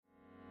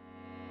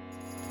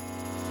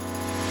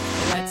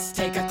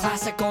take a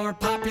classic or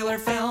popular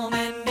film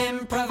and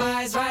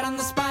improvise right on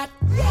the spot.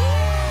 The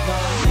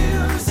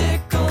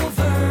musical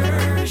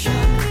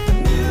version, the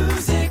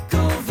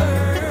musical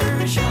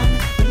version,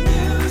 the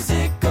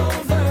musical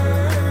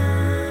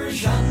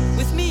version.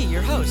 With me,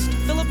 your host,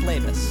 Philip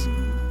Lavis.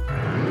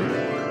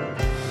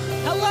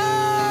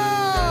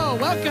 Hello!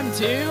 Welcome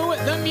to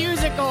the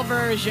musical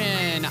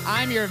version.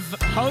 I'm your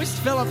host,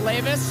 Philip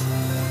Lavis.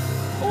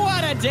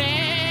 What a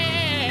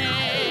day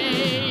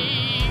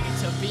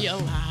to be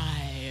alive.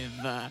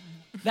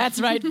 That's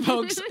right,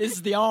 folks. This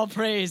is the All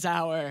Praise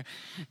Hour.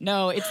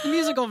 No, it's the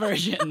musical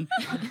version.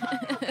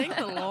 Thank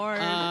the Lord.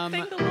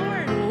 Thank the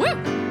Lord.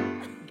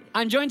 Woo!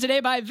 I'm joined today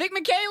by Vic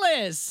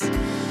Michaelis.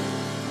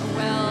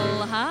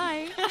 Well,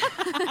 hi.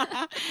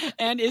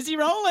 And Izzy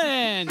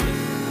Roland.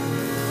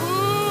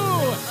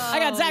 I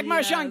got Zach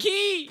Marsh on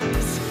keys.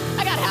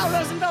 I got Hal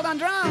Rosenfeld on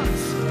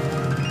drums.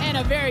 And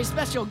a very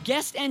special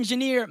guest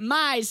engineer,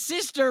 my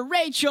sister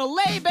Rachel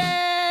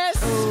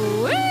Labus.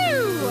 Woo!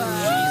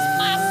 She's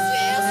my sister.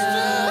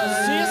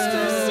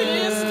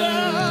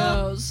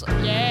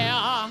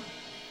 Yeah.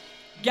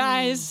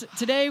 Guys,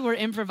 today we're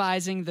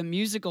improvising the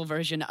musical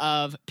version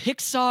of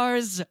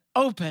Pixar's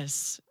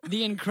opus,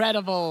 The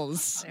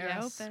Incredibles. Their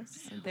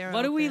opus.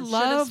 What do we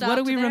love? What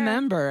do we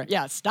remember?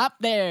 Yeah, stop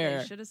there.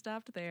 They should have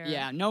stopped there.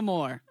 Yeah, no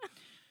more.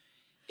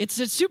 It's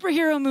a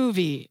superhero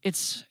movie.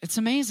 It's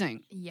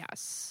amazing.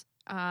 Yes.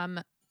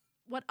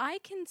 What I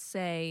can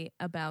say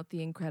about The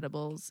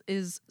Incredibles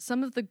is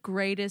some of the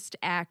greatest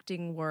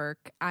acting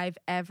work I've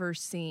ever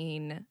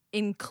seen,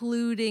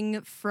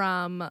 including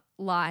from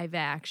live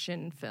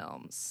action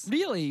films.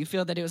 Really? You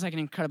feel that it was like an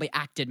incredibly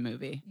acted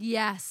movie?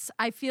 Yes.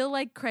 I feel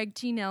like Craig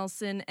T.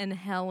 Nelson and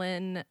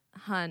Holly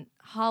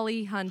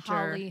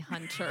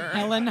Hunter.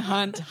 Helen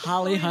Hunt,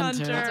 Holly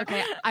Hunter. That's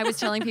okay. I was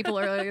telling people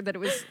earlier that it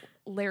was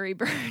Larry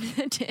Bird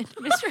that did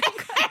Mr.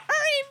 Incredible.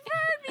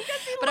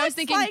 But I was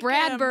thinking like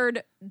Brad him.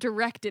 Bird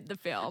directed the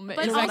film.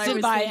 But is what I Directed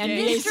was by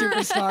thinking. NBA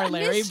superstar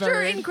Larry Mr.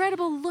 Bird.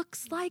 Incredible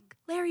looks like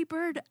Larry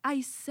Bird.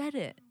 I said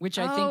it. Which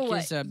I think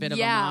is a bit of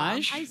yeah.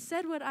 homage. I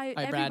said what Brad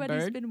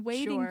everybody's Bird. been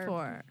waiting Sure.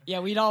 for. Yeah,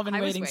 we'd all been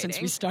I was waiting since we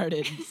waiting.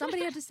 started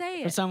Somebody had to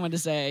say for it. someone to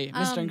say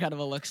Mr.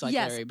 Incredible looks like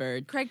yes. Larry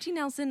Bird. Craig T.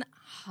 Nelson,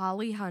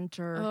 Holly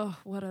Hunter, Oh,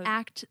 what a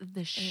act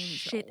the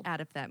shit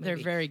out of that movie.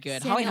 They're very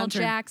good. Samuel Holly Hunter,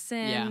 Jackson,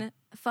 yeah.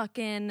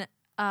 fucking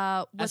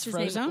As what's his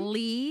Frozone? name?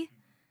 Lee.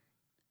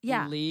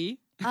 Yeah. Lee.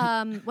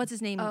 What's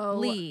his name? Oh,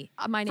 Lee.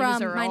 My Name from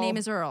is Earl. My Name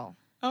is Earl.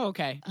 Oh,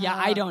 okay. Yeah,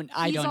 I don't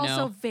He's know.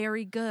 also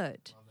very good.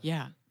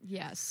 Yeah.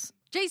 Yes.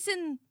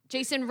 Jason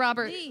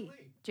Robert. Lee.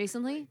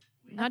 Jason Lee?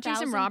 Not 1000%.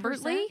 Jason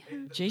Robert Lee?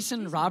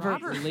 Jason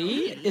Robert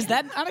Lee? Is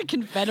that not a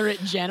Confederate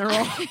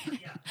general?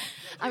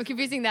 I'm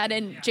confusing that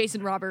and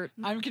Jason Robert.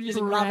 I'm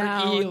confusing Brown,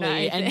 Robert E. Lee I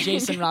and think.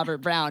 Jason Robert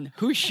Brown,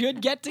 who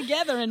should get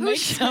together and make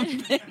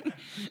something.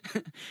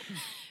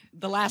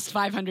 The last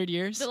 500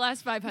 years. The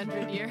last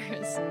 500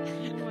 years.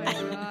 Oh my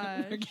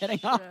gosh. We're getting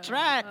off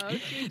track.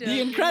 The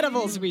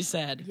Incredibles, we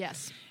said.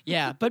 Yes.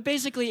 Yeah, but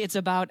basically it's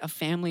about a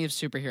family of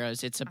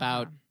superheroes. It's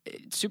about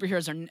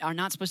superheroes are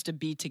not supposed to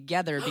be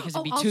together because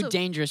it'd be too also-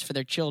 dangerous for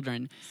their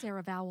children.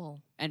 Sarah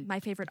Vowell, And-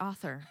 my favorite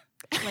author,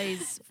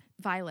 plays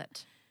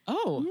Violet.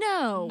 Oh.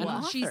 No, An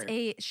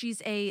author.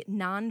 she's a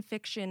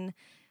nonfiction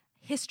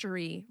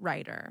history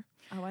writer.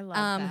 Oh, I love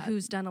that.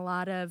 Who's done a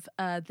lot of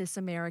This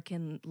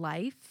American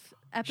Life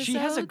episodes. She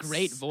has a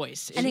great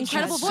voice. An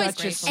incredible She has voice.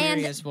 Such a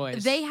serious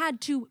voice. They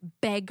had to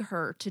beg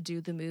her to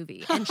do the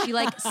movie, and she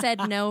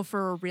said no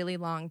for a really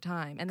long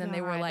time. And then they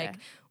were God. like,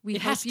 "We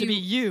It hope has to be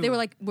you." They were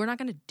like, "We're not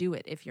going to do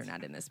it if you're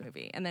not in this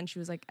movie." And then she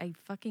was like, "I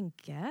fucking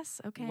guess,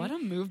 okay." What a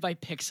move by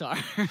Pixar.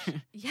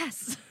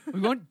 Yes.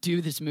 We won't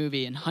do this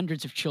movie and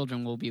hundreds of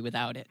children will be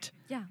without it.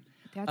 Yeah.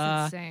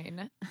 That's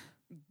insane.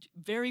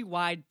 Very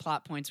wide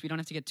plot points. We don't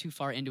have to get too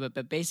far into it,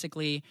 but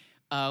basically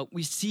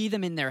we see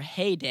them in their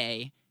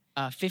heyday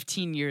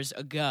 15 years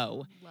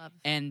ago. Love.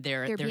 And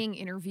They're being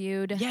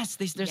interviewed. Yes,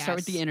 they start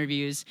with the Yes.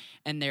 interviews,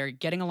 and they're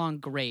getting along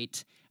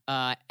great.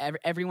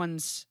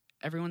 Everyone's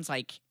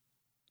like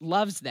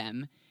loves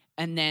them,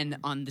 and then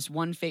on this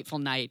one fateful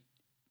night,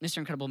 Mr.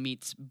 Incredible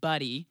meets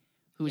Buddy,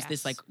 who's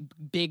this Yes. like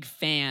big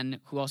fan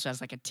who also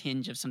has like a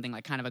tinge of something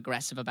like kind of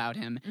aggressive about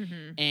him,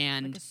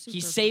 and he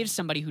saves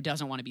somebody who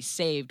doesn't want to be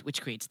saved,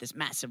 which creates this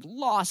massive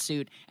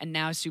lawsuit. And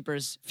now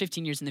supers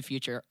 15 years in the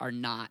future are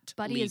not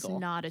Buddy legal. is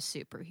not a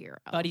superhero.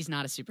 Buddy's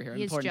not a superhero.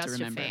 He is Important just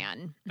to remember. a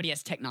fan. But he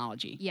has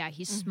technology. Yeah,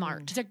 he's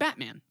smart. He's like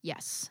Batman.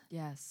 Yes.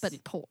 Yes.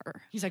 But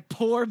poor. He's like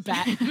poor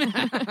Batman.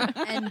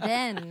 and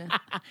then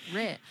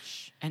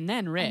rich. And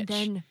then rich. And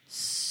then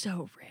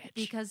so rich.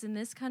 Because in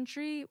this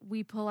country,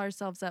 we pull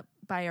ourselves up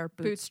by our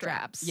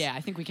bootstraps. Yeah,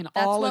 I think we can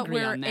That's all what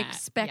agree we're on that.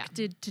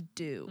 expected to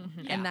do.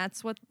 Yeah. And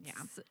that's what's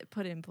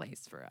put in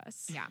place for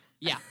us. Yeah.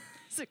 Yeah.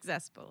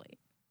 Successfully.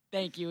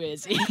 Thank you,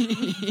 Izzy.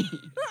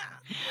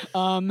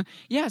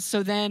 Yeah,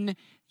 so then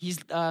he's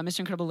Mr.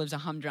 Incredible lives a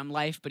humdrum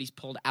life, but he's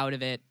pulled out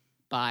of it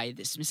by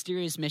this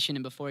mysterious mission,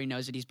 and before he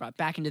knows it, he's brought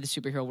back into the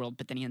superhero world,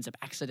 but then he ends up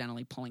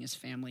accidentally pulling his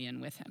family in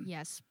with him.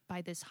 Yes,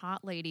 by this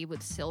hot lady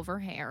with silver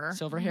hair.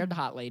 Silver-haired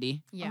hot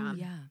lady. Yeah. Oh,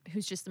 yeah.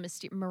 Who's just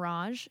the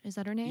Mirage, is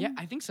that her name? Yeah,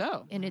 I think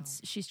so. And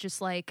she's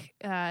just like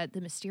the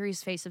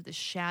mysterious face of the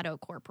Shadow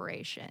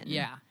Corporation.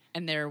 Yeah,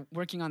 and they're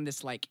working on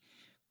this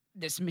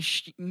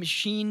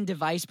machine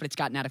device, but it's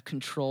gotten out of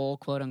control,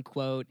 quote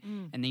unquote,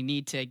 and they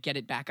need to get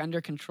it back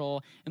under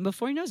control. And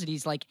before he knows it,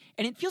 he's like,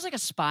 and it feels like a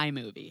spy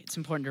movie. It's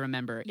important to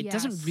remember. It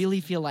doesn't really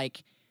feel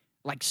like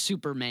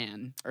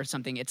Superman or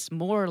something. It's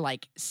more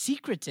like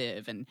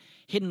secretive and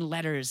hidden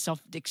letters,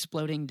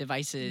 self-exploding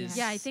devices.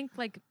 Yeah, I think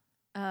like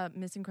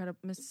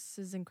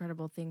Mrs.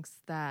 Incredible thinks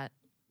that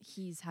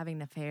he's having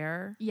an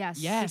affair. Yes.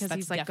 Yes, Because that's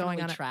he's like going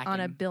definitely on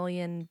a tracking.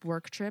 billion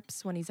work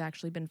trips when he's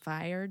actually been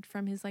fired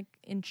from his like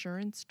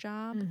insurance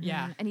job.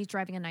 Yeah. And he's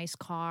driving a nice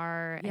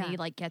car and Yeah. he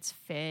like gets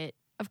fit.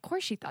 Of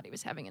course she thought he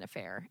was having an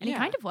affair. And Yeah. he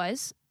kind of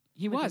was.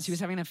 He was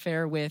having an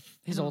affair with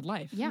his old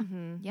life. Yeah.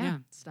 Mhm. Yeah.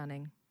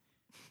 Stunning.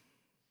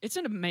 It's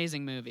an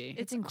amazing movie.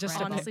 It's just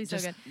incredible. Honestly so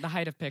just good. the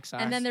height of Pixar.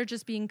 And then they're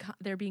just being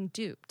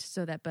duped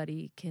so that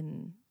Buddy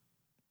can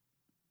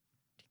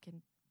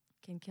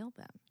kill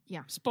them.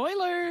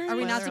 spoilers. Are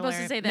we not Spoiler supposed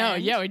to alert. say that? No,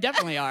 yeah, we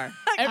definitely are.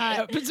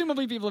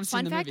 Presumably people have seen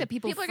Fun the fact movie. that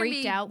people People are gonna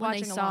freaked be out when they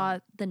watching saw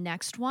along. the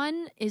next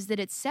one is that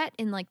it's set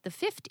in like the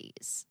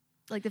 50s.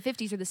 Like the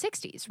 50s or the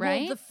 60s,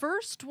 right? Well, the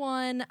first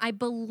one, I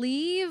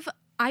believe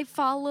I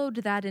followed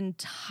that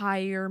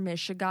entire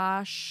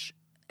Mishigosh,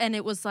 and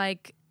it was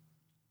like,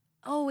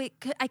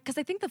 because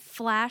I think the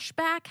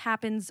flashback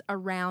happens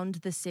around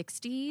the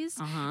 60s,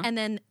 Uh-huh. and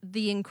then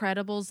The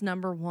Incredibles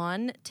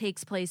 #1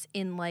 takes place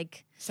in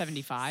like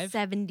 75?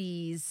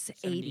 70s,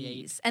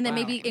 78. 80s, and then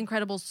Wow. maybe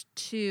Incredibles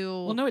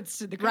 2. Well, no, it's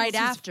the Right Incredibles is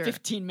after.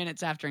 15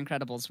 minutes after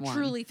Incredibles 1.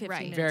 truly 15 Right.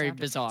 minutes Very after.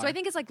 bizarre. So I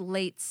think it's like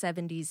late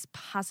 70s,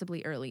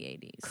 possibly early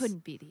 80s.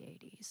 Couldn't be the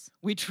 80s.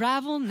 We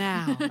travel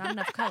now Not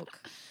enough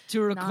Coke.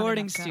 to a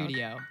recording enough Coke.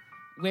 studio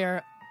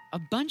where a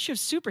bunch of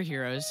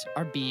superheroes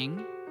are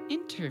being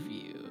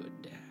interviewed.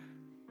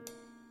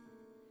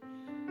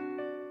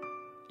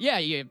 Yeah,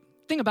 you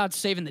thing about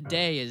saving the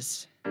day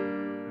is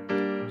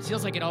it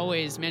feels like it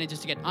always manages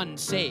to get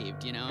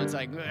unsaved, you know? It's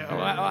like,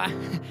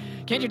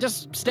 can't you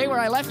just stay where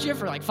I left you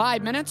for like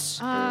 5 minutes?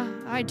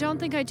 I don't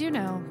think I do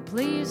know.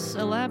 Please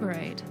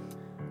elaborate.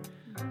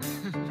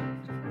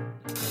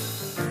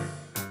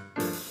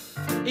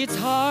 It's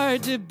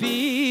hard to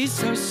be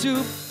so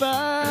super.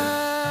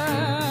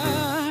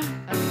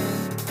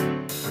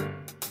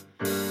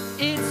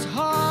 It's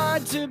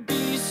hard to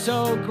be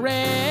so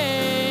great.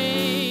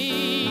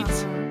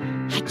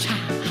 Hacha.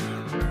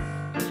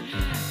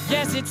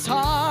 Yes, it's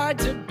hard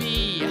to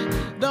be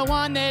the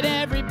one that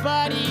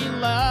everybody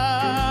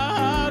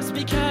loves,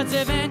 because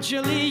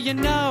eventually you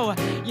know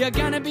you're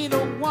gonna be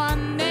the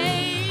one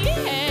they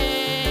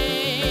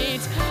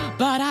hate.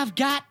 But I've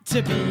got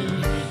to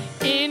be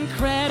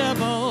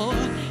incredible,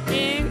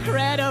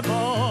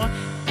 incredible.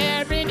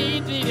 Every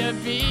needs me to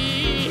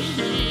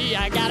be.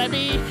 I gotta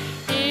be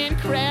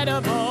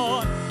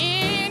incredible,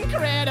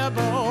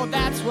 incredible.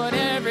 That's what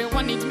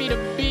everyone needs me to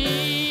be.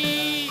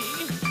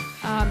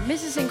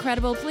 Mrs.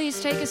 Incredible,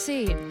 please take a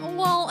seat.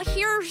 Well,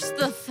 here's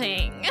the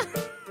thing.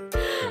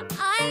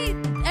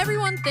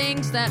 Everyone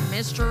thinks that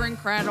Mr.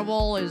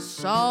 Incredible is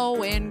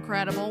so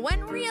incredible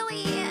when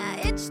really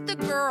it's the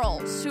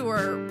girls who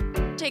are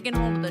taking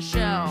hold of the show.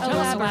 Tell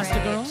us,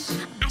 Elastigirl.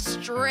 I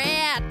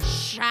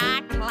stretch,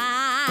 I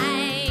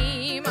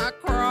climb, I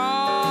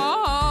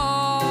crawl.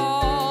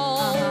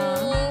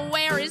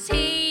 Where is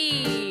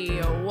he?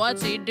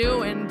 What's he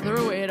doing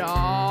through it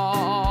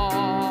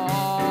all?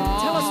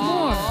 Tell us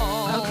more.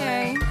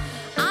 Okay.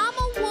 I'm a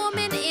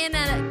woman in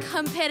a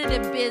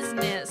competitive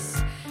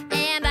business,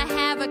 and I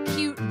have a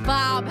cute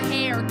bob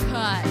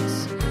haircut.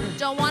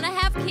 Don't want to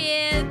have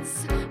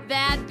kids,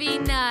 that'd be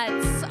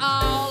nuts.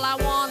 All I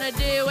want to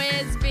do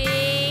is be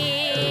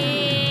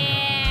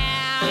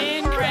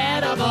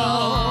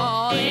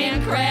incredible,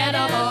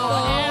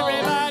 incredible.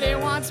 Everybody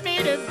wants me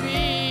to be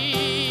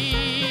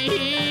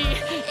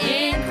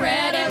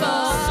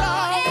Incredible, so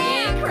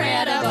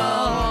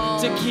incredible.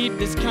 to keep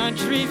this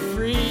country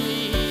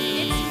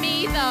free. It's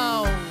me,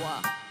 though.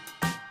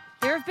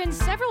 There have been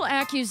several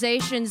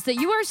accusations that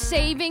you are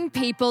saving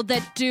people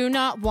that do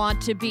not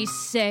want to be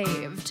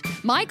saved.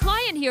 My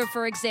client here,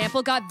 for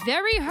example, got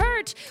very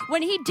hurt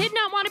when he did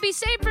not want to be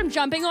saved from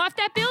jumping off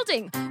that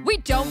building. We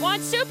don't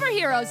want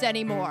superheroes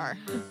anymore.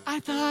 I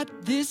thought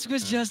this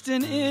was just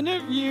an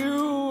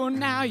interview.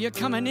 Now you're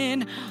coming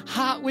in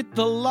hot with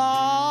the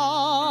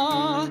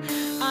law.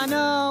 I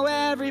know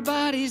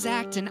everybody's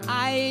acting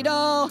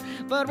idle,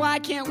 but why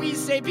can't we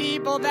say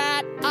people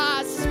that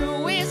are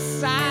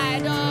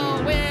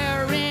suicidal?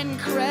 We're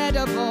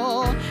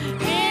incredible,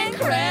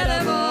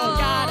 incredible.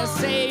 Gotta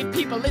save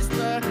people is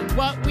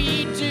what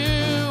we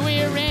do.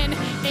 We're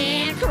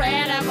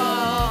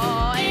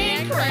incredible,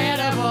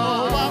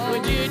 incredible. What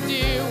would you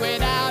do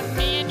without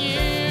me and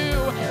you?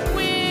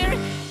 We're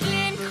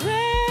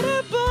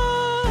incredible.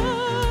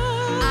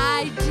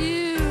 I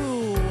do.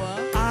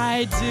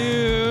 I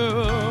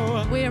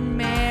do. We're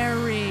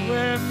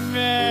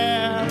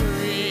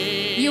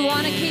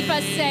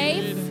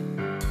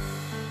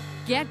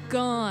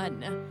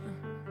gone.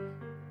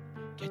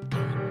 Get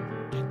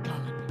gone. Get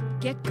gone.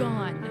 Get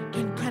gone.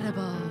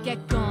 Incredible.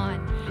 Get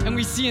gone. And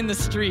we see in the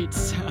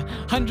streets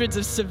hundreds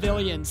of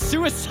civilians,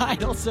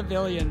 suicidal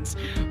civilians,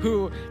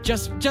 who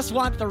just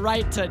want the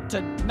right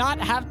to not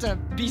have to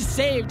be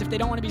saved if they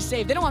don't want to be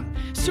saved. They don't want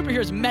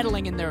superheroes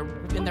meddling in their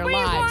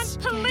lives.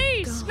 We want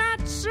police,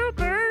 not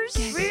supers.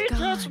 We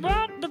just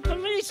want the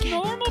police,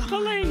 normal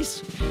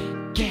police.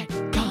 Get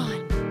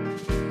gone.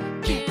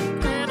 Get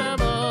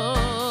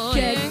Incredible.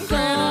 Get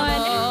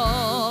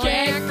gone.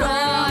 Get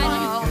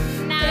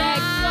gone. Get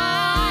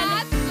gone.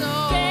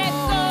 Get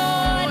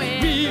gone.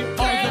 We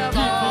are the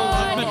people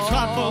of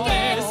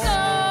Metropolis.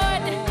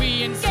 We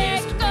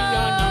insist we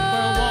are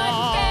number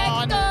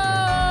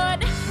one.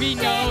 We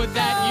know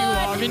that you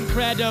are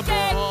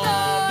incredible,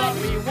 but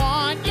we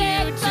want you to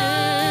get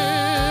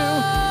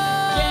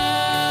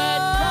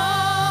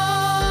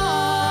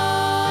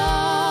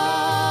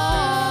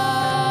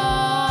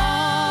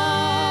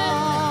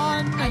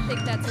gone. I think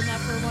that's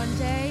enough for one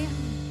day.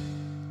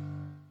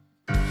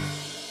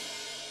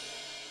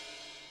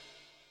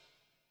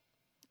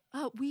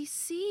 We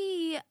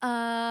see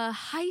a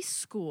high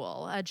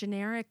school, a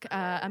generic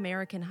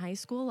American high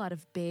school, a lot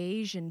of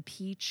beige and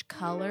peach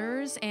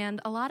colors,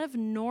 and a lot of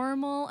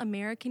normal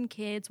American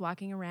kids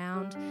walking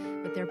around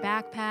with their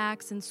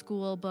backpacks and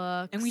school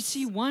books. And we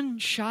see one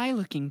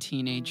shy-looking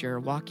teenager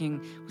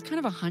walking with kind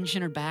of a hunch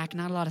in her back,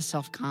 not a lot of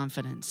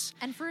self-confidence.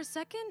 And for a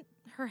second,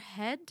 her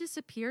head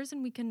disappears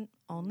and we can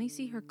only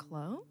see her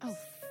clothes. Oh,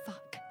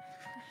 fuck.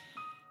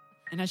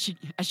 And as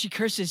she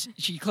curses,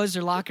 she closes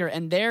her locker,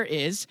 and there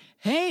is,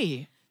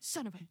 hey,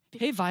 Son of a bitch.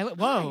 hey, Violet.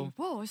 Whoa, Hi.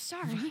 Whoa,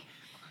 sorry.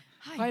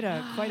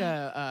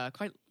 Hi.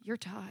 quite. You're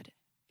Todd.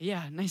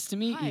 Yeah, nice to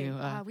meet you.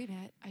 We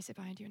met. I sit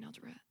behind you in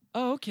Eldorado.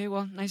 Oh, okay.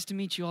 Well, nice to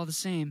meet you all the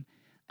same.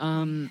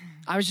 I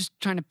was just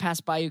trying to pass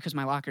by you because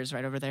my locker's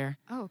right over there.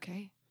 Oh,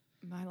 okay.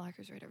 My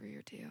locker's right over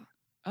here, too.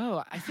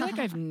 Oh, I feel like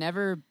I've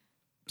never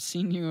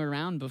seen you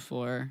around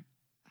before.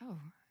 Oh,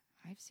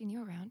 I've seen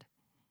you around.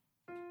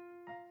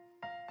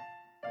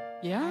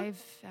 Yeah? I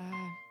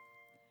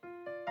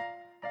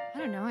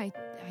don't know, I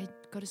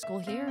go to school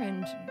here,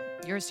 and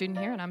you're a student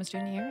here, and I'm a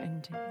student here,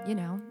 and,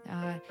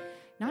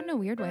 not in a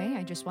weird way.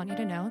 I just want you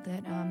to know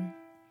that,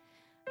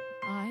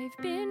 I've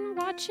been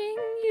watching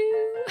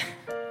you.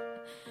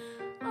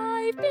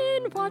 I've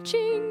been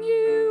watching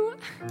you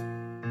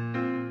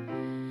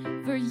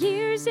for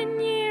years and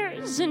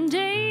years and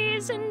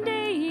days and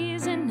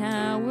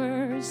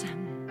hours.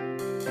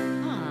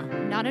 Huh.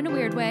 Not in a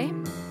weird way.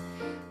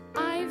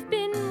 I've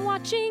been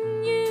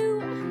watching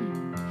you.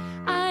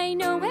 I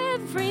know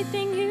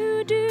everything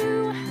you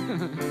do.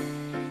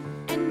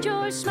 And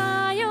your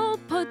smile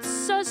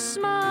puts a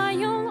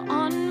smile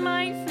on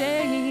my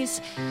face.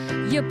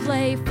 You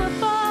play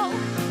football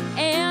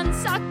and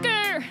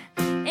soccer,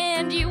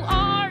 and you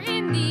are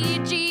in the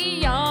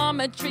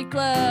geometry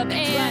club.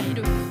 And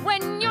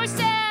when you're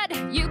sad,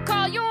 you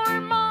call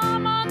your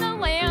mom on the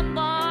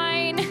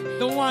landline.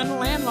 The one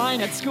landline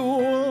at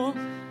school.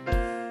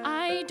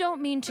 I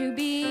don't mean to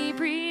be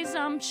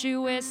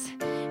presumptuous,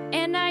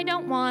 and I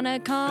don't want to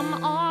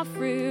come off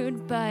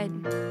rude, but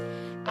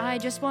I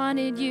just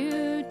wanted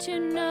you to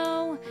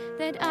know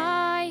that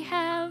I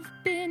have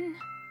been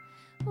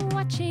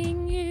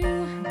watching you.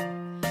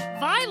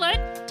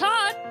 Violet,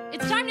 Todd,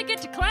 it's time to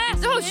get to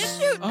class. Oh,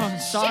 shoot. Oh,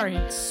 sorry.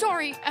 Shit.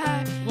 Sorry.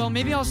 Well,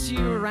 maybe I'll see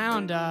you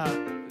around.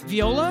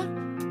 Viola?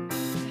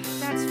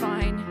 That's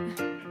fine.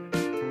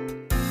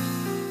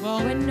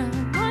 Well, When no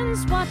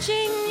one's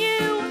watching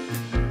you,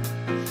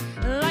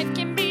 life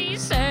can be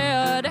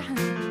sad.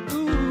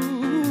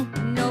 ooh.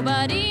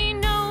 Nobody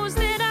knows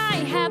that I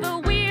have a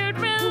weird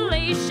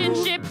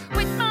relationship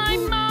with my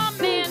mom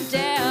and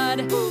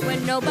dad.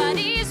 When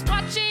nobody's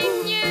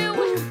watching you,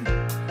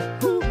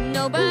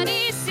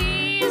 nobody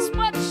sees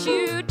what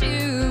you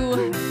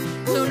do.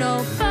 So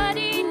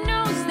nobody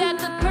knows that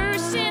the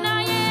person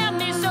I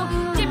am is so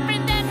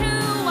different than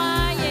who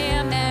I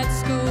am at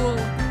school.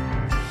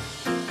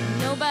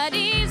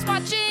 Nobody's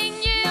watching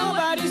you.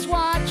 Nobody's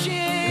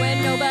watching.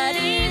 When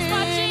nobody's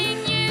watching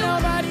you.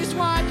 Nobody's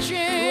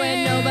watching.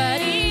 When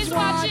nobody's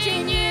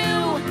watching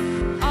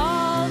you,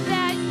 all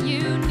that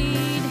you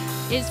need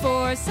is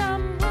for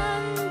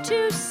someone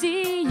to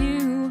see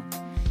you.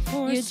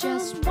 You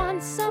just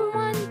want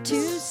someone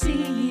to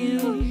see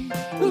you.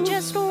 You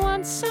just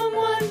want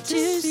someone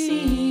to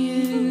see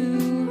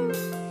you.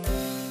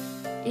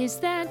 Is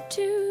that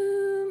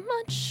too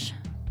much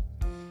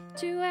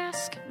to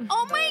ask?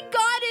 Oh my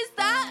god, is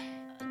that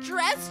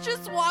dress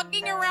just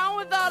walking around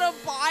without a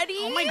body?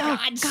 Oh my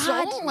God,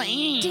 so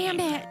lame. Damn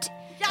it.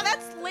 Yeah,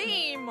 that's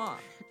lame.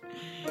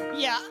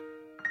 Yeah.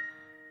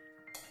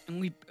 And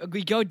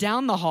we go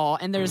down the hall,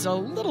 and there's a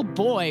little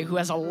boy who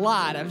has a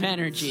lot of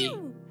energy.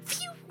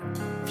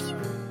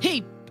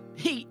 Hey,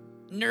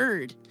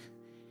 nerd.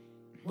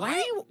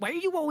 Why are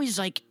you always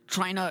like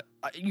trying to?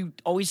 You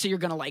always say you're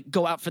gonna like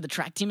go out for the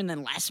track team, and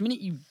then last minute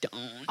you don't.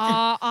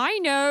 I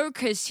know,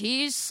 'cause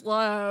he's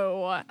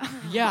slow.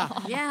 Yeah.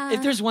 Yeah.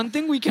 If there's one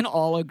thing we can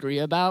all agree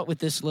about with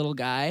this little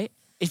guy,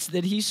 it's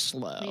that he's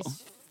slow.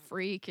 He's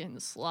freaking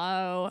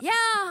slow. Yeah,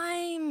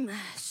 I'm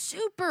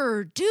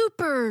super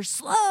duper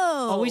slow.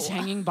 Always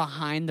hanging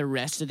behind the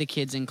rest of the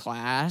kids in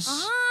class.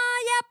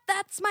 Yep,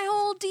 that's my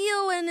whole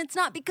deal, and it's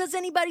not because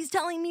anybody's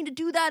telling me to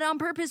do that on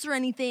purpose or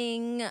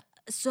anything.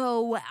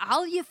 So,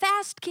 all you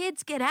fast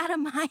kids, get out of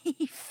my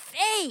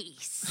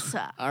face.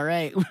 All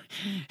right.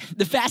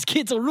 The fast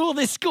kids will rule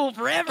this school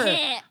forever.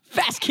 Yeah.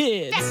 Fast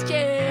kids. Fast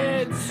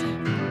kids.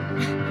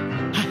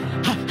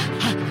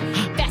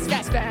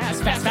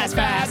 Fast, fast, fast,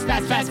 fast,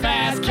 fast, fast,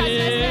 fast,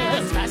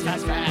 kids. Fast,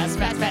 fast, fast,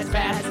 fast, fast,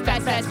 fast,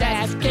 fast, fast,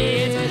 fast,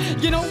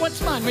 kids. You know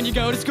what's fun when you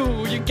go to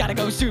school? You gotta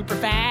go super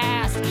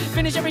fast.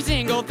 Finish every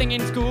single thing in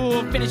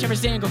school. Finish every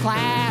single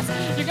class.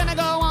 You're gonna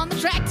go on the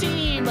track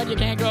team, but you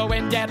can't go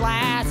in dead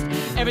last.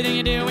 Everything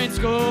you do in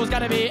school's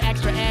gotta be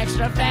extra,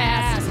 extra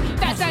fast.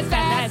 Fast, fast,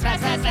 fast,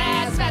 fast, fast,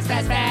 fast, fast,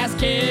 fast, fast,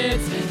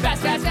 kids.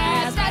 Fast, fast,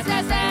 fast, fast,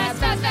 fast, fast,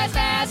 fast, fast,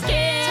 fast,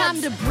 kids.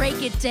 Time to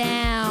break it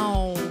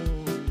down.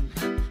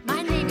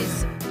 My name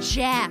is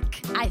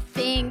Jack, I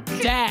think.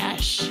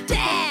 Dash.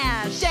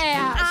 Dash!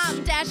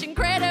 I'm Dash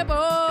Incredible!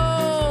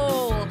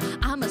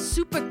 I'm a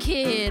super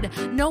kid,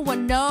 no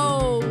one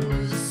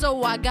knows.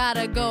 So I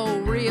gotta go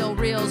real,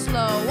 real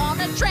slow on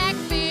the track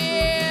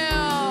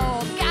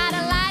field.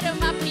 Gotta lie to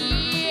my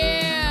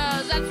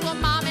peers. That's what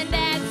mom and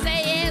dad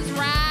say is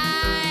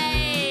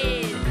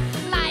right.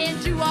 Lying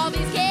to all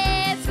these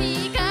kids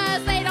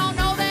because they don't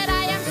know that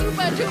I am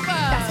super duper.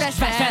 Fast, fast,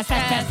 fast,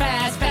 fast,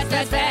 fast, fast,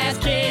 fast,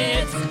 fast,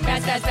 kids.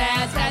 Fast, fast,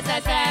 fast, fast,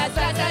 fast, fast,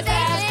 fast, fast,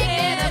 fast,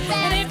 kids.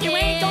 And if you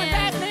ain't going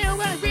fast, then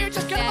we're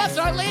just gonna bust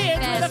our lids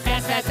with a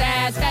fast, fast,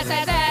 fast, fast,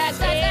 fast, fast, fast,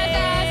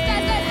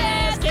 fast,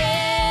 fast,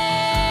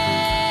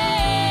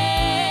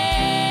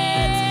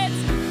 kids.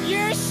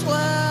 You're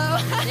slow.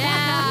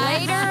 Yeah,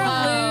 Later,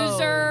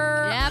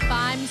 loser. Yep,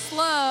 I'm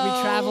slow. We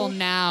travel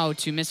now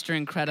to Mr.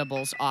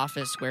 Incredible's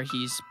office where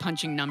he's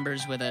punching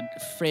numbers with a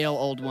frail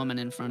old woman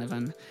in front of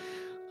him.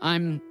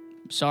 I'm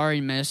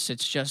sorry, miss.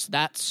 It's just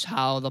that's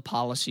how the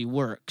policy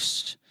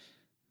works.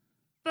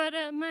 But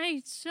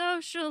my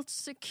social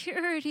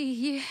security,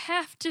 you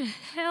have to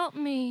help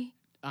me.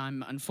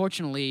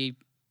 Unfortunately,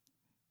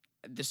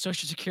 the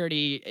Social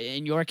Security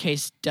in your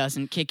case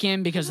doesn't kick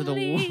in because of the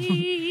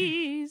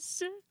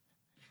Please.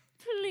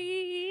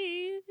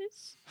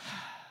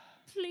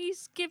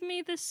 Please give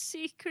me the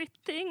secret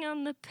thing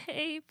on the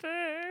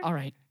paper. All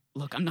right,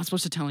 look, I'm not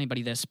supposed to tell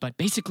anybody this, but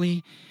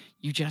basically,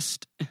 you're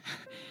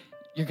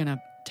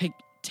gonna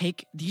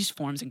take these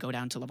forms and go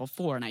down to level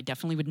 4, and I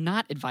definitely would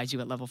not advise you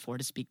at level 4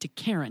 to speak to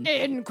Karen.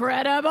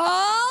 Incredible!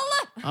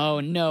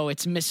 Oh no,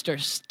 it's Mr.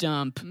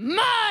 Stump.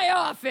 My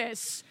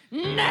office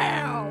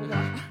now!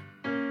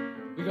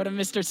 We go to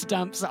Mr.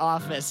 Stump's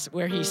office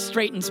where he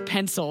straightens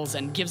pencils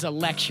and gives a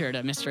lecture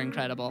to Mr.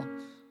 Incredible.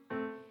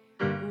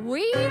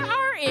 We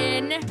are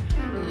in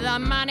the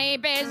money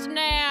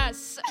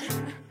business.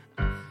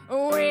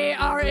 We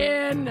are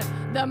in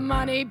the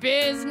money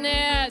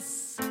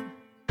business.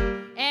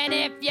 And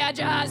if you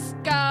just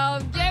go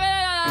give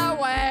it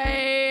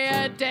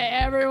away to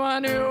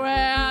everyone who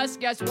asks,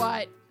 guess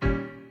what?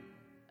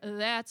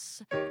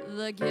 That's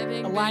the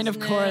giving A line of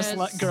business.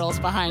 chorus girls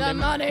behind The him.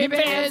 money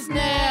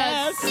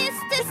business.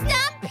 Mr.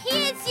 Stump,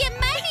 here's your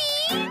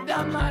money.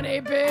 The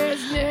money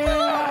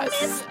business.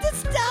 Mr.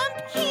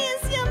 Stump,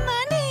 here's your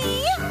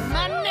money.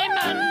 Money,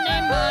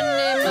 money,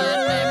 money,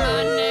 money,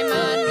 money,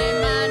 money,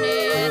 money.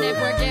 And if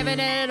we're giving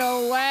it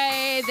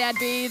away, that'd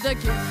be the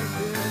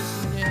giving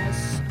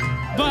business.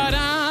 But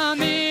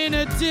I'm in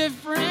a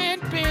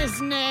different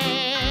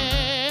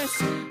business.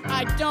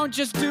 I don't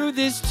just do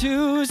this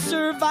to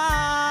survive.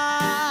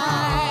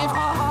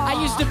 I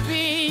used to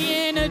be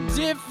in a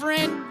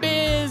different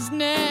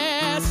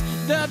business.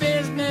 The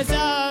business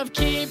of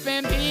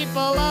keeping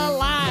people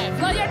alive.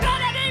 Well, you're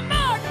not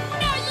anymore.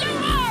 No, you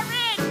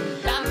aren't.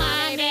 The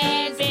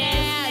money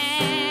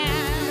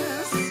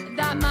business.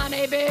 The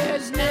money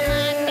business. The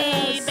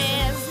money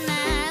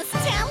business.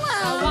 Tell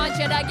him. I want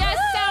you to guess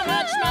how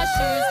much my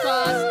shoes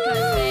cost,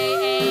 'cause they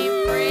ain't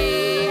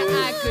free. I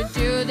could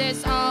do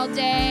this all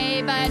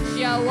day, but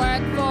you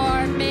work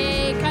for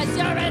me, 'cause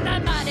you're in the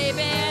money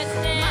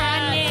business.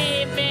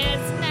 Money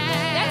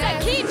business. That's a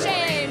key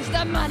change,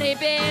 the money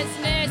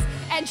business.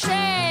 And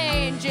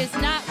change is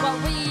not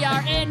what we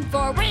are in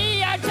for.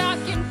 We are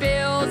talking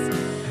bills,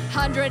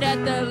 100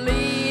 at the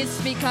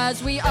least,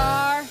 because we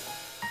are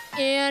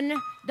in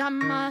the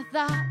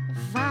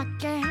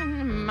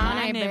motherfucking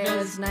money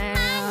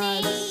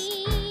business.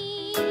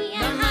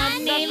 The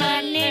money,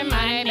 money,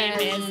 money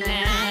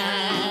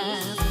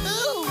business.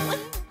 Ooh.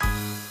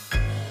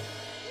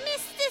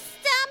 Mr.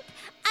 Stump,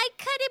 I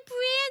cut a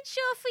branch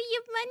off of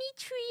your money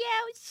tree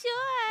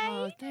outside.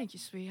 Oh, thank you,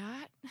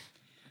 sweetheart.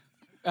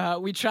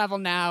 We travel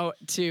now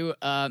to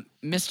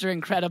Mr.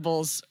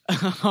 Incredible's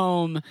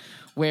home,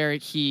 where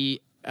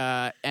he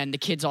and the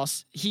kids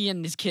he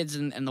and his kids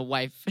and the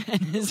wife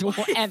and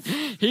and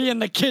he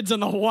and the kids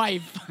and the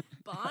wife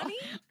Bonnie?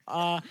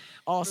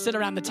 all sit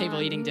around the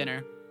table eating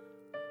dinner.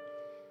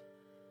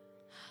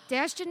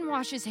 Dash didn't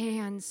wash his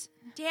hands.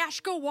 Dash,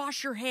 go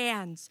wash your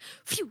hands.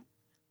 Phew.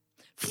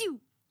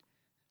 Phew.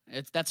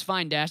 That's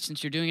fine, Dash.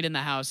 Since you're doing it in the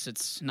house,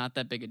 it's not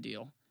that big a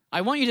deal.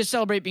 I want you to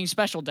celebrate being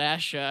special,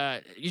 Dash.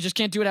 You just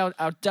can't do it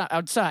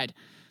outside.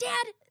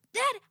 Dad,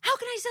 how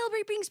can I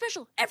celebrate being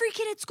special? Every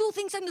kid at school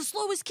thinks I'm the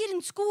slowest kid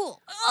in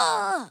school.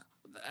 Ugh!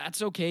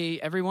 That's okay.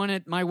 Everyone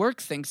at my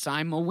work thinks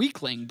I'm a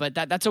weakling, but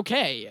that's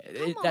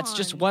okay. That's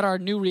just on. what our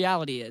new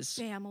reality is.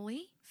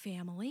 Family.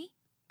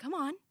 Come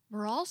on.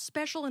 We're all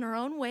special in our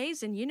own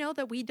ways, and you know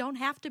that we don't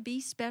have to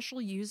be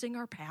special using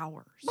our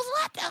powers.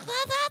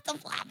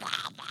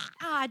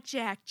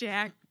 Jack,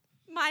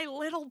 my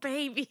little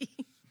baby.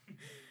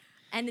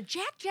 And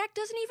Jack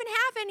doesn't even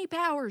have any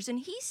powers, and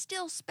he's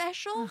still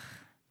special.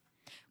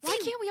 Why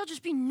can't we all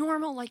just be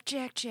normal like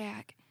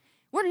Jack?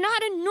 We're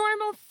not a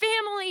normal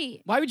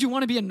family. Why would you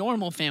want to be a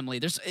normal family?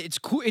 It's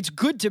cool. It's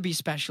good to be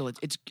special.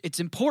 It's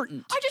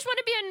important. I just want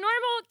to be a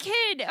normal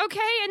kid,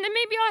 okay? And then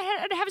maybe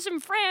I'll have some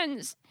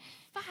friends.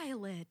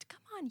 Violet, come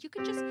on. You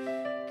could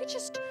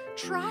just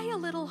try a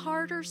little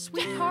harder,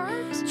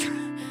 sweetheart.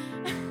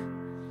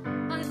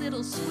 My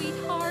little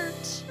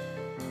sweetheart.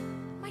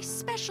 My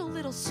special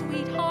little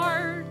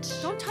sweetheart.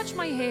 Don't touch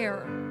my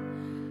hair.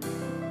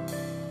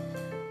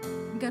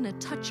 I'm gonna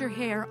touch your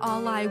hair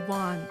all I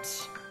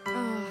want.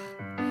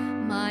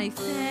 My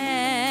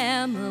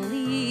family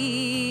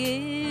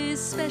is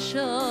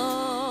special.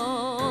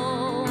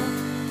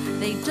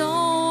 They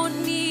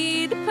don't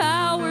need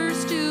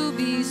powers to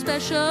be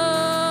special.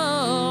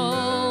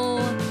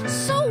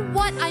 So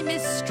what? I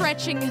miss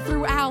stretching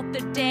throughout the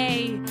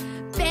day,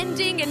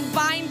 bending and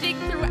binding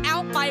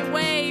throughout my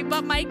way.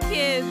 But my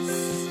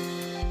kids,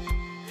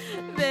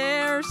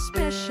 they're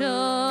special.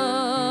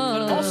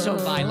 But also,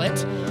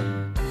 Violet,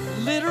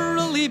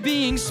 literally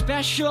being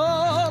special,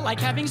 like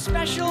having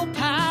special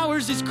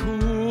powers, is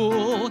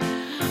cool.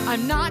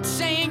 I'm not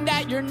saying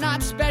that you're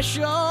not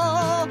special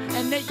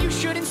and that you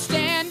shouldn't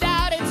stand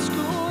out at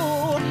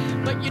school,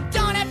 but you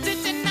don't have to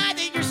deny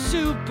that you're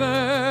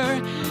super.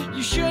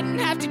 You shouldn't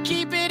have to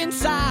keep it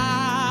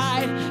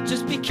inside.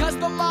 Just because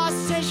the law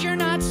says you're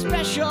not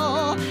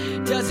special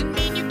doesn't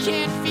mean you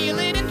can't feel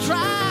it and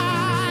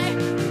try.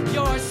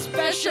 You're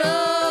special.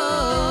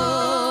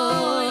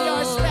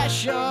 You're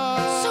special.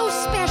 So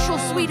special,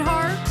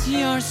 sweetheart.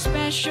 You're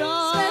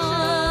special.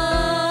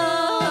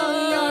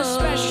 You're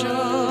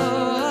special.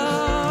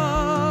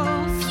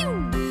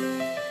 Phew.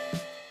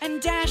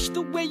 And Dash,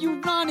 the way you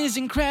run is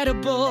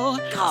incredible.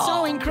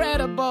 So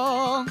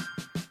incredible.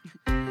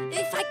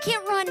 If I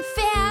can't run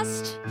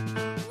fast,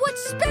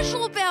 what's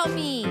special about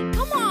me?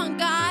 Come on,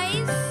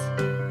 guys.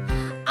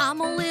 I'm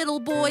a little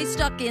boy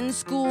stuck in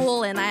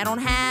school, and I don't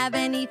have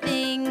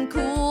anything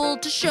cool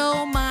to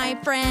show my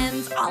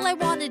friends. All I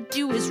want to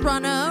do is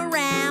run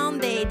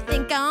around. They'd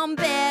think I'm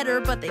better,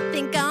 but they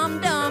think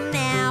I'm dumb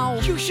now.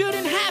 You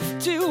shouldn't have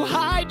to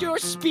hide your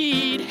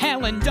speed.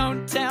 Helen,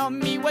 don't tell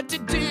me what to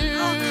do.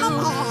 Oh, come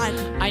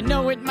on. I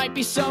know it might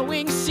be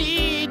sowing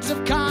seeds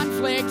of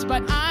conflict,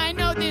 but I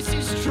know this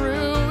is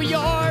true.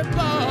 You're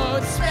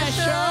both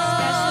special.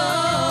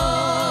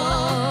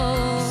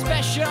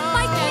 Special.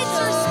 My kids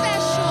are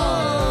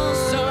special.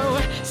 So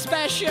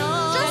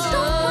special. Just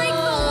don't break the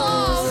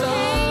law,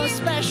 okay? So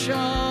special.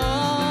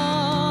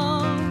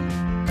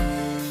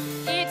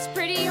 It's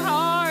pretty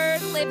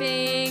hard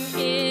living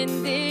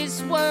in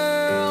this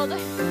world.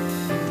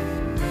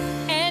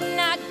 And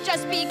not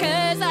just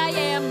because I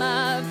am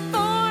a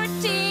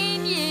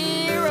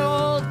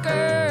 14-year-old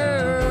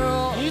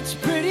girl. It's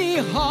pretty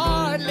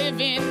hard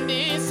living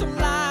this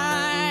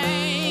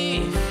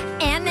life.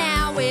 And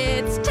now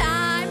it's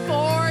time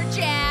for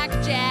Jack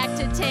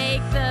to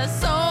take the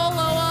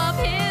solo of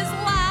his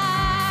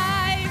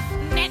life.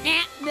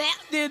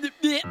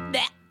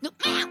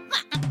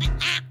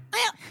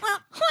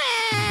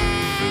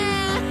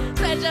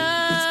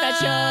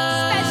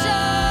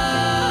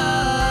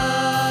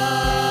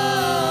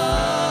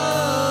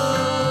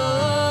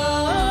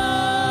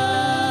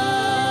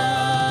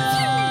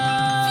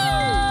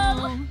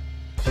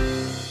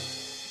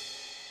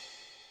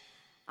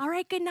 All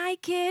right, good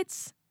night,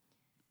 kids.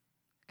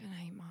 Good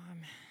night,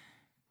 Mom.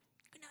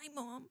 Good night,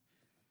 Mom.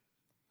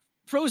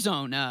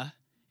 Frozone,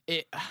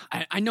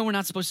 I know we're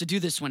not supposed to do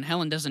this when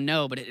Helen doesn't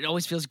know, but it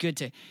always feels good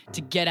to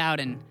get out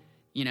and,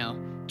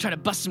 try to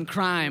bust some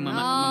crime when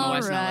my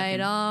wife's not looking.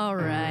 All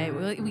right.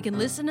 We can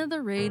listen to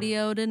the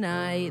radio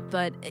tonight,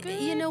 but,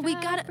 we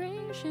gotta...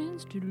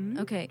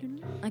 Okay,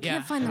 I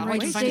can't find the I'll right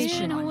wait to find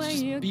station.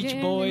 Just Beach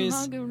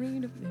Boys,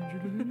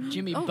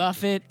 Jimmy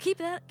Buffett. Keep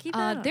that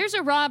up. There's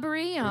a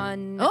robbery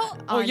on...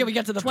 Oh, yeah, we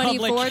got to the 24th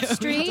public.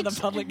 Street. We got to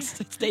the public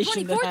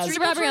station that 24th has... There's a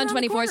robbery on That's right around the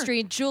 24th corner.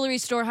 Street. Jewelry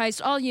store heist.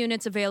 All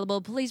units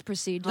available. Please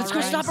proceed. Let's go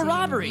stop a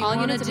robbery. All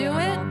Wanna units do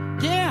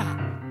available. Yeah,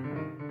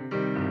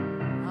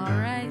 All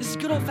right. this is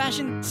good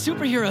old-fashioned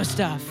superhero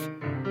stuff.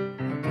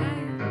 Okay.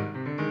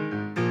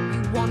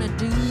 You wanna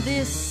do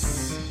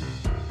this?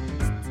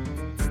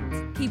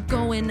 Keep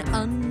going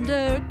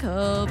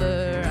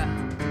undercover.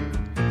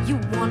 You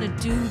wanna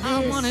do this?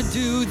 I want to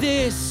do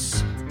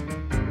this.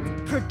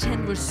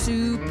 pretend we're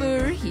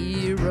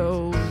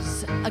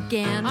superheroes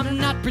again. I'm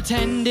not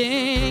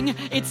pretending.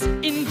 It's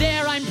in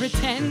there I'm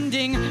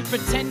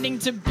pretending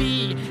to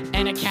be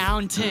an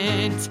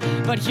accountant.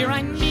 But here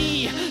I'm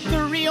me,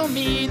 the real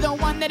me, the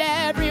one that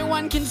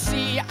everyone can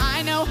see.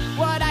 I know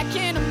what I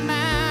can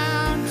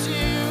amount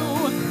to.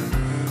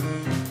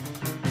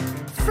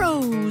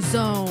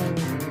 Frozone.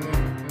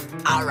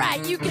 All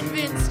right, you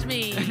convinced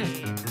me.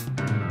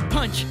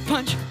 Punch,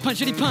 punch,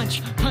 punchity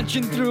punch,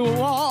 punching through a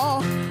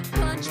wall.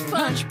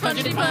 Punch,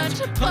 Punchity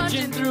punch,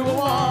 punching through a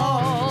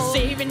wall.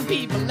 Saving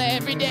people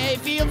every day,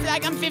 feels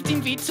like I'm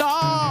 15 feet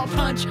tall.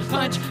 Punch,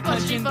 punch,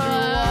 punching through a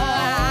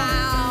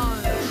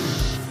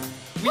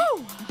wall.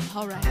 Woo!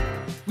 All right.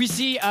 We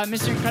see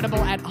Mr. Incredible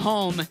at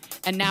home,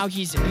 and now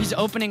he's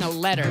opening a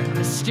letter, a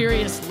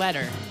mysterious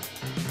letter.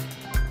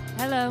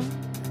 Hello.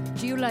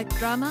 Do you like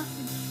drama?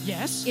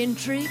 Yes?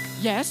 Intrigue?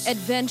 Yes?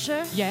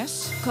 Adventure?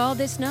 Yes? Call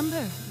this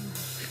number.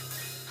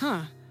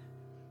 Huh.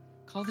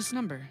 Call this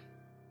number.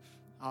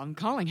 I'm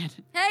calling it.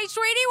 Hey,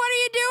 sweetie, what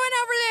are you doing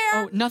over there?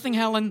 Oh, nothing,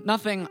 Helen.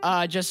 Nothing.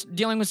 Just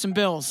dealing with some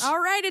bills. All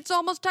right, it's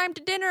almost time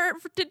to dinner.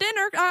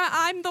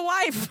 I'm the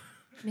wife.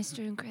 Mr.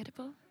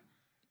 Incredible?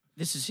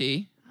 This is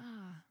he.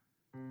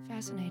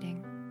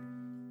 Fascinating.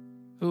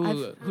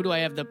 Who do I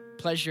have the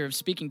pleasure of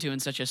speaking to in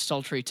such a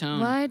sultry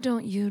tone? Why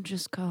don't you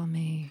just call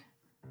me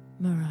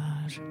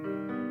Mirage?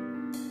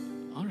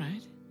 All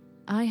right.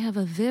 I have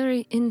a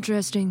very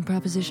interesting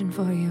proposition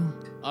for you.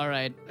 All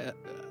right.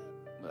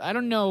 I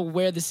don't know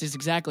where this is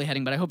exactly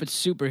heading, but I hope it's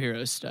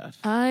superhero stuff.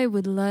 I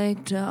would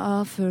like to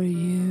offer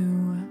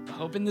you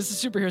Hoping this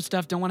is superhero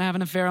stuff. Don't want to have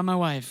an affair on my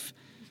wife.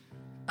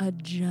 a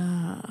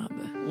job.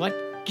 What?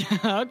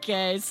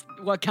 Okay.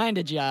 What kind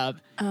of job?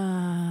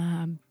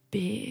 A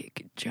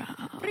big job.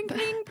 Pring,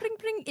 pring, pring,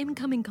 pring.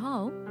 Incoming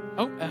call.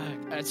 Oh,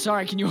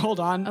 sorry. Can you hold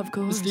on? Of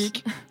course.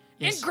 Mystique?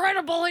 Yes.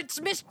 Incredible, it's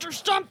Mr.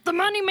 Stump the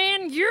Money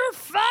Man. You're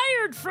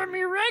fired from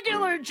your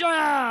regular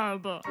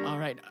job. All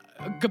right.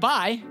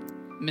 Goodbye,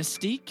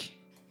 Mystique.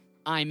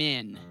 I'm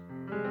in.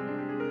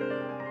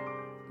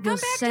 We'll back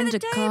to send the a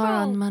car table.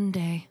 on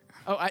Monday.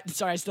 Oh,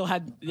 sorry. I still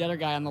had the other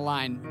guy on the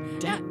line.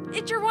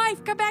 It's your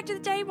wife. Come back to the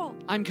table.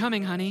 I'm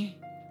coming, honey.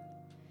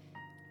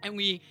 And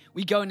we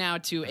go now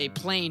to a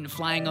plane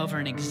flying over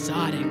an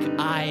exotic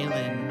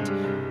island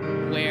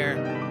where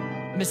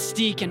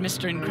Mystique and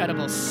Mr.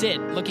 Incredible sit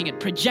looking at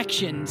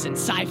projections and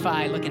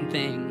sci-fi looking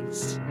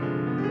things.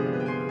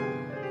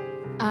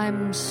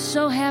 I'm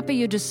so happy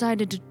you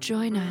decided to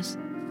join us.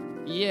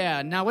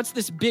 Yeah, now what's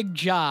this big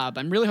job?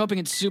 I'm really hoping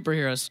it's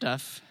superhero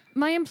stuff.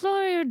 My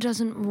employer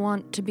doesn't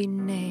want to be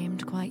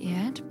named quite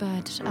yet,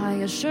 but I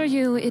assure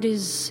you it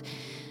is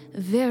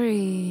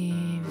very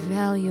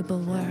valuable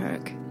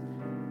work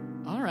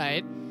All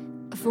right.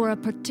 for a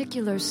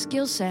particular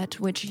skill set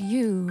which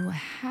you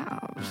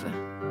have.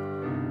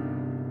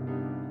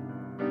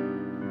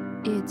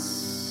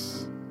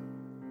 It's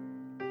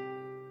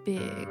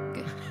big.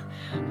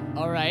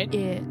 All right.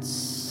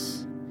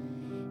 It's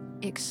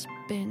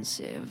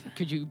expensive.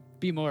 Could you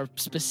be more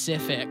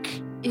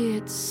specific?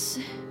 It's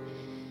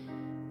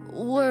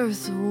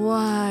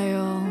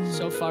worthwhile.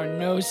 So far,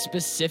 no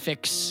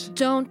specifics.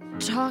 Don't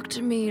talk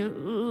to me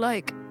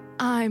like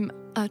I'm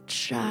a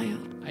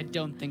child. I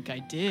don't think I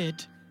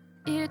did.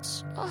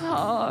 It's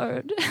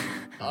hard.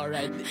 All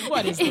right.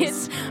 What is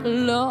this? It's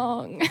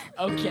long.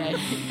 Okay.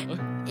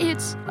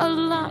 It's a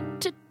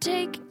lot to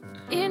take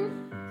in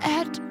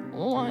at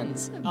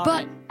once. All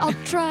But right. I'll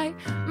try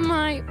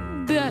my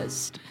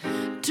best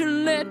to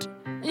let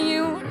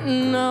you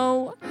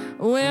know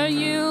where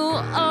you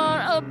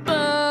are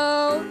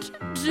about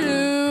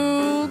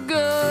to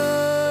go.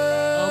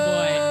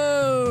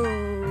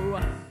 Oh,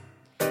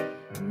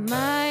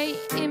 My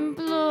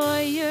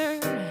employer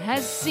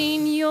has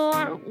seen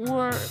your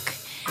work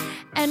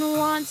and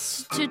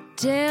wants to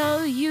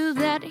tell you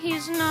that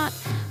he's not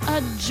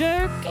a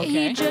jerk. Okay.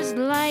 He just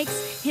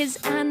likes his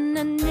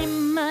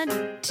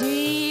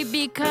anonymity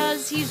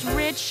because he's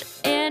rich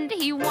and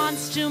he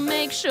wants to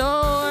make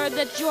sure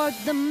that you're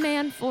the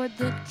man for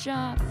the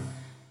job.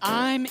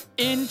 I'm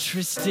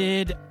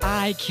interested,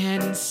 I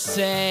can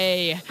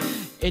say.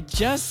 It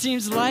just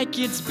seems like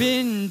it's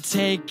been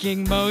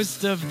taking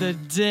most of the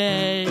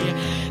day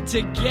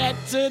to get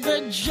to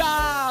the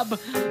job.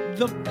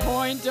 The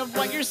point of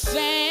what you're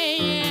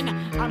saying,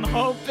 I'm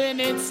hoping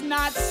it's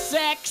not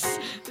sex.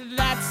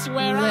 That's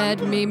where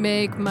Let me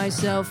make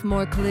myself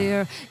more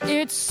clear.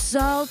 It's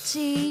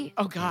salty.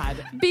 Oh,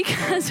 God.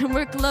 Because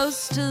we're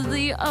close to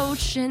the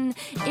ocean.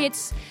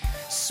 It's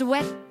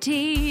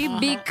sweaty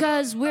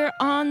because we're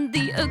on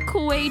the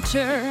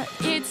equator.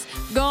 It's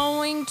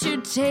going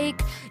to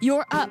take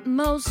your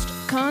utmost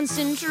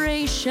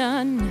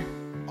concentration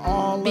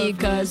All of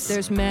because this.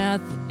 there's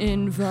math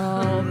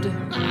involved.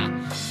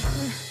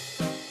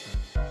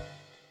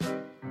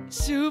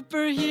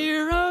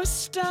 Superhero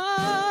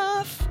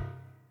stuff.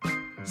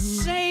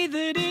 Say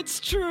that it's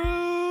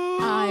true.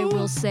 I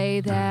will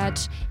say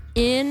that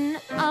in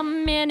a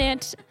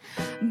minute,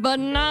 but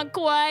not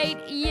quite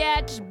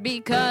yet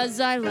because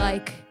I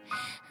like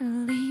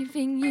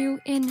leaving you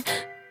in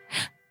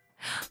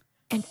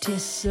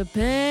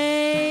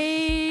Anticipation.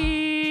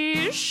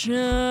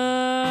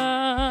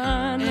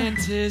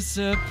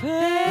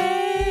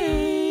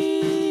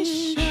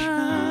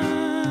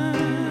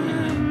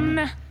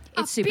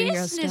 It's superhero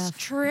Business stuff.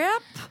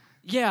 trip?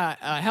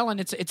 Yeah, Helen,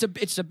 it's a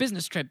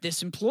business trip.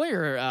 This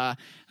employer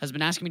has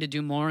been asking me to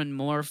do more and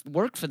more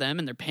work for them,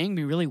 and they're paying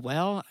me really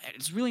well.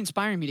 It's really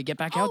inspiring me to get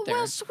back out there.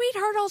 Well,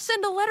 sweetheart, I'll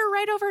send a letter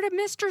right over to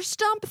Mr.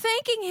 Stump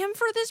thanking him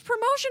for this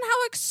promotion.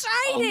 How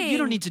exciting! Oh, you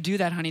don't need to do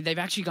that, honey. They've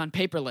actually gone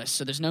paperless,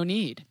 so there's no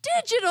need.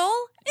 Digital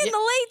in the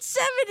late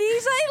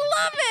 70s. I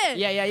love it.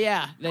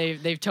 Yeah.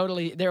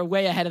 They're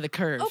way ahead of the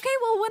curve. Okay,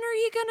 well, when are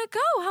you gonna go?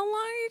 How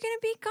long are you gonna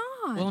be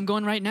gone? Well, I'm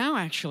going right now,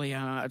 actually,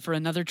 for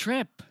another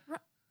trip.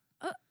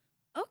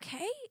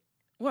 Okay.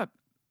 What?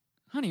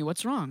 Honey,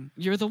 what's wrong?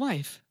 You're the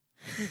wife.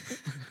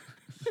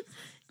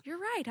 You're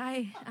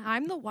right.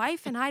 I'm the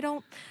wife, and I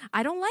don't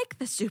like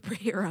the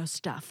superhero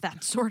stuff.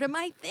 That's sort of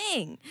my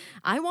thing.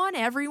 I want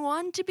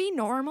everyone to be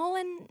normal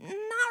and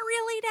not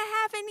really to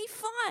have any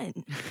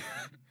fun.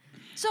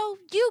 So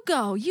you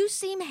go. You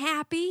seem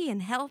happy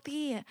and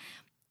healthy.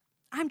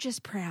 I'm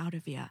just proud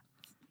of you.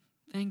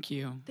 Thank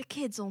you. The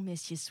kids will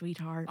miss you,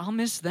 sweetheart. I'll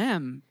miss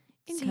them.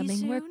 See you Incoming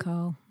soon. work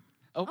call.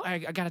 Oh, I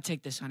gotta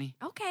take this, honey.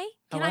 Okay.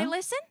 Can Hello? I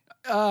listen?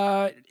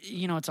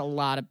 It's a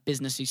lot of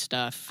businessy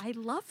stuff. I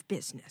love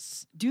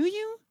business. Do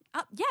you?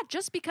 Yeah,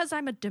 just because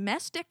I'm a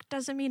domestic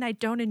doesn't mean I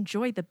don't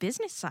enjoy the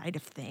business side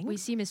of things. We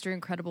see Mr.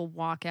 Incredible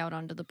walk out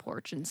onto the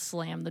porch and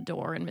slam the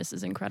door in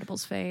Mrs.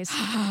 Incredible's face.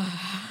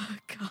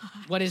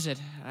 What is it?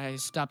 I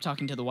stopped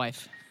talking to the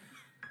wife.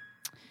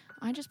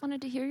 I just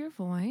wanted to hear your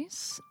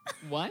voice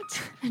What?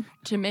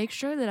 to make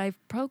sure that I've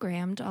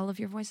programmed all of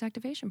your voice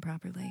activation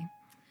properly.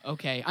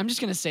 Okay, I'm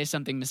just gonna say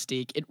something,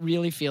 Mystique. It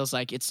really feels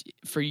like it's,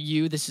 for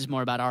you, this is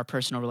more about our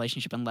personal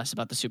relationship and less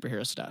about the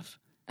superhero stuff.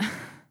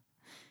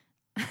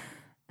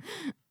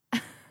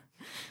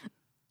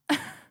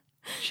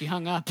 She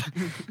hung up.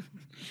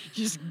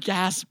 She just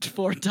gasped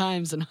 4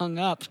 times and hung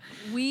up.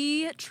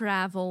 We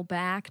travel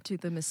back to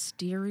the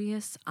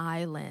mysterious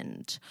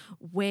island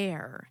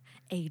where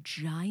a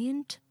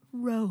giant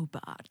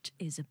robot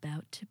is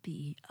about to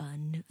be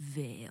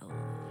unveiled.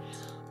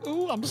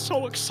 Ooh, I'm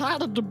so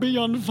excited to be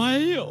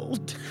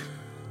unveiled.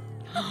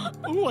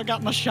 Ooh, I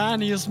got my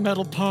shiniest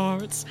metal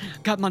parts.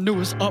 Got my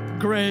newest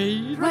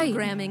upgrade.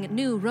 Programming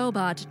new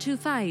robot to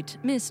fight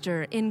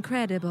Mr.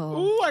 Incredible.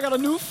 Ooh, I got a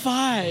new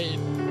fight.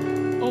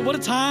 Oh, what a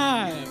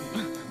time.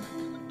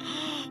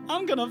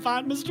 I'm gonna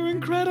fight Mr.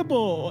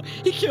 Incredible.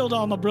 He killed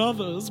all my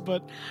brothers,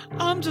 but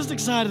I'm just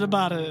excited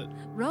about it.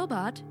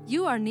 Robot,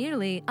 you are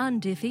nearly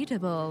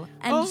undefeatable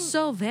and Oh.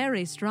 so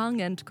very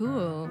strong and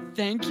cool.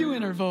 Thank you,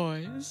 inner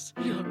voice.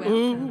 You're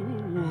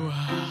welcome. Ooh,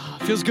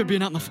 feels good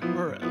being out in the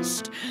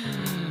forest.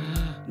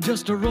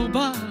 Just a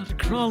robot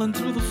crawling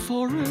through the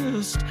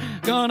forest.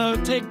 Gonna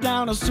take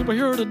down a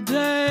superhero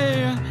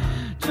today.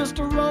 Just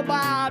a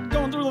robot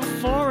going through the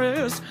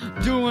forest,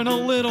 doing a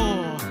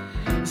little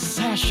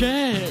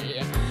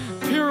sachet.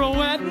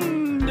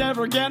 Pirouetting,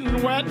 never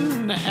getting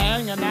wetting,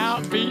 hanging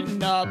out,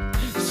 beating up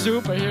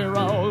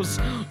superheroes.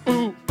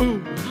 Ooh,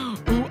 ooh,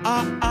 ooh,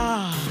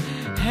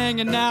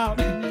 hanging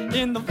out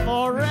in the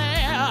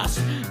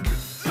forest.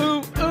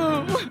 Ooh,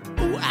 ooh,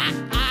 ooh,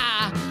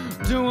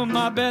 doing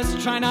my best,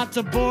 try not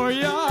to bore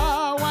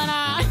ya when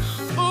I,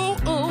 ooh,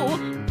 ooh,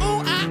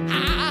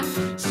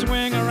 ooh,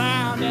 swing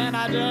around and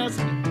I just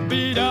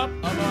beat up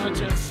a bunch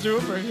of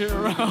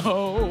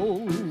superheroes.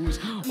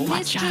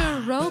 Watcha.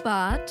 Mr.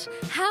 Robot,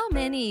 how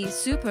many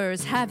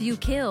supers have you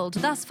killed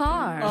thus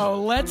far?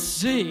 Oh, let's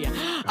see.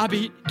 I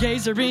beat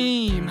Gazer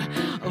Beam.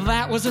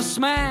 That was a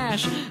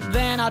smash.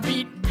 Then I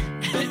beat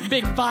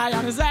Big Fi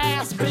on his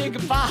ass.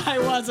 Big Fi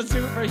was a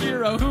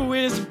superhero. Who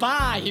is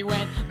Fi? He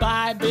went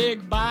by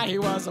Big Fi. He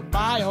was a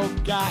bio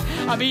guy.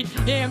 I beat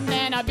him,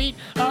 then I beat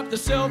up the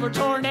Silver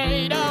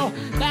Tornado.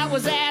 That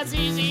was as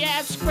easy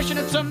as squishing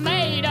a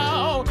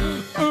tomato.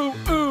 Ooh,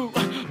 ooh,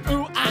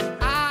 ooh,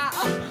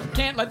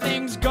 can't let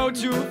things go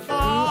too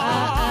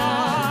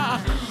far.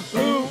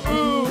 Ooh,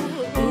 ooh,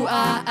 ooh,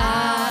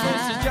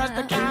 this is just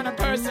the kind of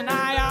person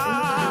I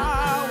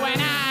are. When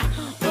I,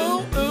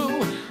 ooh,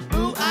 ooh,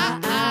 ooh,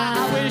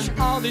 I wish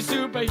all these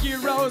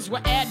superheroes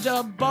were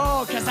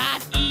edible, 'cause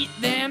I'd eat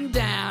them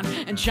down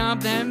and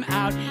chomp them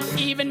out.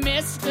 Even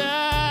Mr.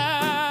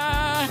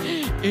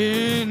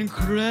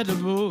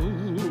 Incredible.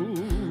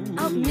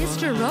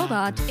 Mr.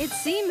 Robot, it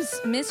seems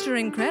Mr.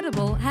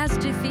 Incredible has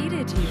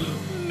defeated you.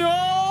 No,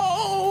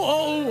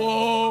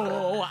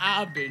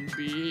 I've been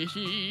beat.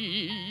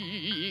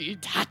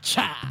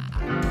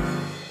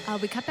 Ha-cha.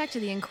 We cut back to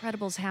the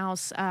Incredibles'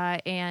 house,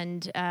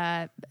 and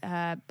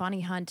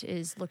Bonnie Hunt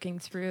is looking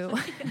through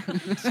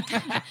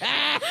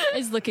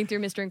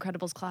Mr.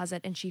 Incredible's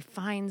closet, and she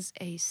finds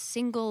a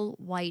single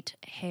white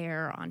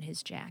hair on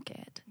his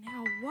jacket.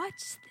 Now,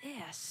 what's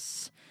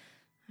this?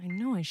 I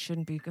know I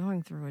shouldn't be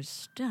going through his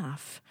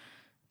stuff,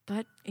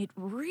 but it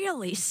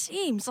really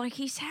seems like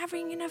he's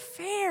having an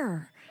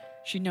affair.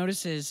 She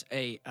notices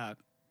a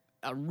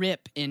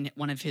rip in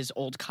one of his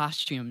old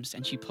costumes,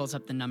 and she pulls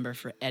up the number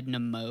for Edna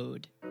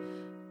Mode.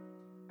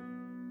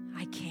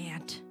 I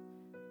can't.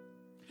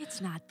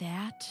 It's not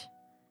that.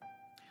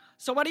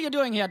 So what are you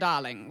doing here,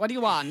 darling? What do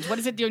you want? What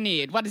is it you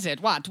need? What is it?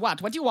 What do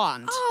you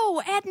want?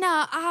 Oh,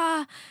 Edna,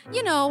 I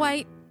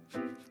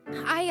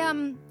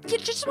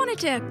just wanted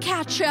to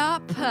catch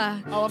up.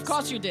 Oh, of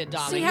course you did,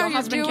 darling. See how Your you're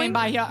husband doing? came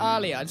by here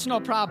earlier. It's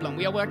no problem.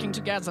 We are working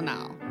together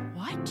now.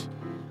 What?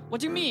 What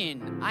do you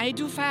mean? I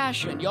do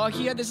fashion. You're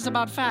here. This is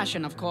about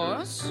fashion, of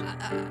course.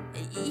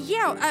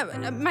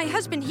 My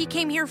husband, he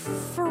came here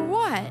for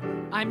what?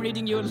 I'm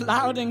reading you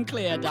loud and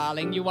clear,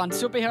 darling. You want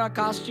superhero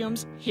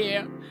costumes?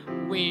 Here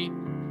we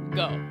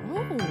go.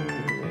 Oh.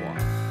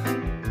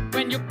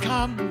 When you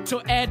come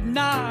to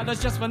Edna,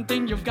 there's just one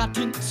thing you've got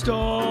in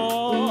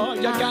store.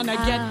 You're gonna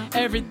get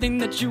everything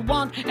that you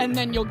want, and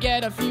then you'll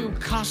get a few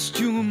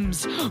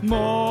costumes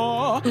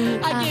more.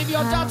 I gave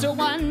your daughter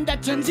one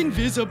that turns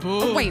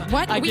invisible. Wait,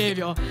 what? I gave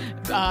your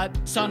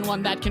son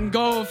one that can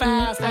go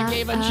fast. I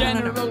gave a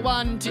general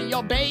one to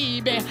your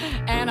baby,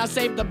 and I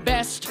saved the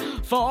best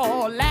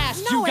for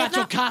last. No, You got Edna.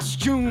 your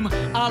costume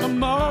a la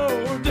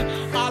mode,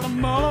 a la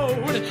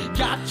mode.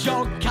 Got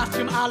your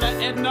costume a la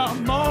Edna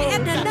mode.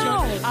 Edna, Got your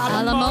no.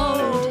 a la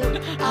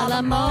mode, a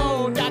la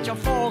mode. Got your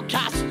 4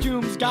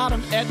 costumes, got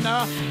them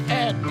Edna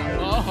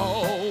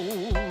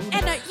mode.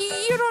 Edna,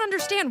 you don't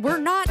understand. We're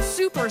not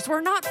supers.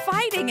 We're not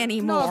fighting No,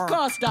 anymore. of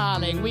course,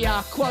 darling. We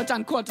are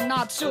quote-unquote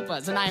not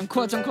supers, and I am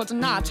quote-unquote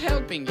not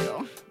helping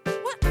you.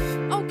 What?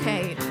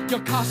 Okay. Your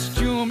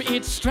costume,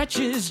 it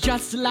stretches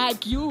just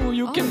like you.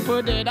 You can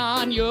put it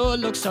on, you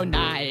look so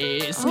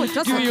nice. Oh, it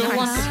does Do look you nice.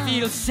 want to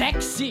feel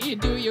sexy?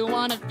 Do you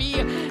want to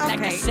feel like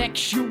a Okay.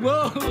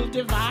 sexual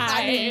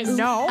device?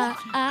 No.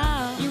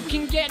 You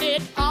can get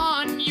it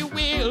on, you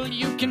will.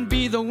 You can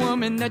be the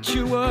woman that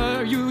you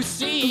were, you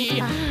see.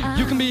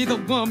 You can be the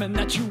woman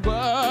that you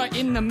were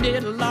in the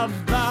middle of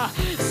the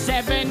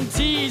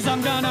 70s.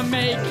 I'm gonna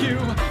make you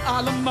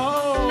a la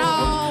mode.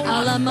 No.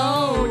 A la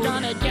mode.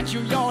 Gonna get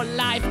you your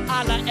life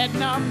a la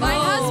Edna mode. My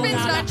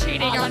husband's not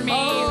cheating on me.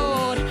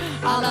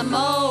 A la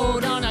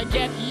mode. Gonna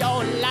get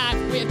your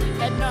life with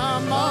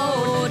Edna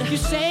mode. You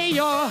say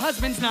your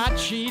husband's not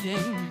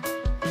cheating,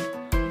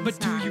 but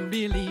do you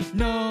really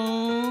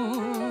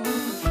know?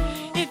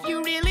 If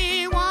you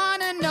really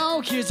wanna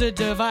know, here's a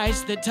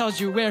device that tells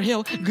you where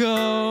he'll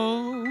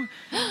go.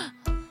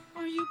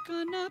 Are you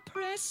gonna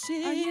press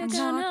it? I'm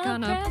not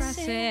gonna press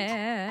it.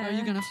 Are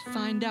you gonna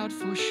find out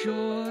for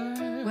sure?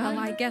 Well,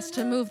 I guess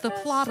to move the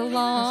plot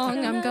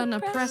along, I'm gonna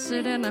press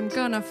it and I'm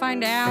gonna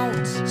find out.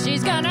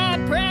 She's gonna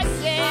press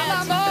it.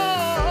 Gonna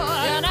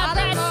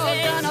press it.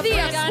 The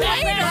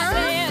equator?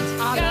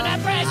 Gonna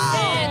press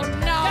it.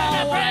 no.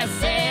 Gonna press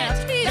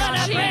it. He's Gonna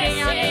cheating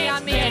press on me it.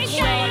 on the He's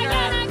equator.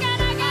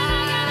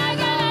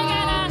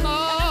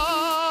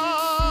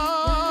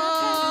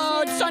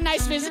 Oh, it's so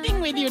nice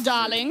visiting with you,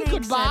 darling.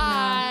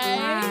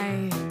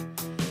 Goodbye.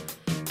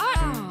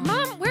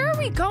 Mom, where are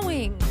we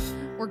going?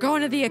 We're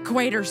going to the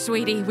equator,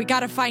 sweetie. We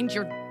gotta find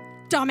your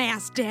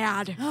dumbass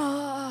dad.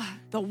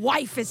 The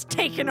wife is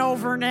taking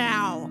over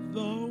now.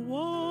 The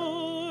wife.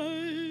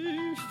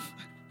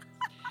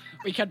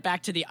 We cut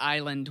back to the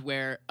island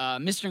where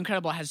Mr.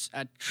 Incredible has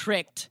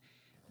tricked.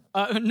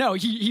 No,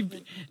 he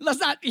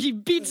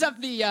beats up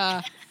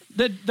the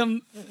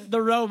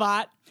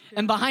robot,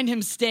 and behind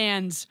him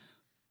stands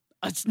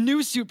a new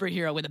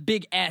superhero with a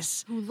big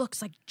S. Who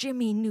looks like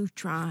Jimmy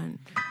Neutron.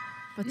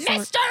 But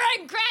Mr.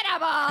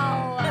 Incredible!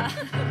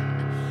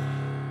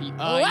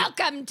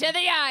 Welcome to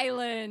the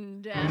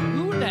island.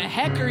 Who the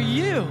heck are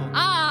you?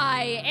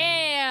 I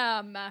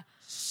am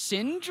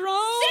Syndrome?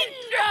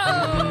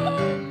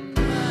 Syndrome.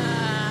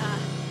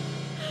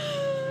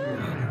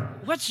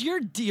 What's your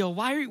deal?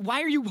 Why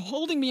are you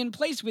holding me in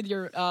place with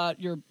your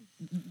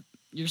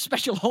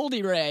special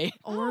holy ray?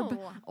 Orb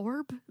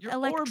Your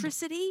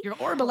electricity? Your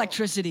orb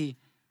electricity.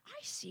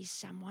 I see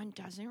someone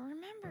doesn't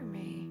remember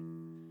me.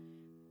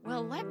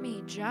 Well, let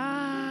me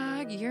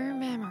jog your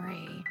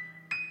memory.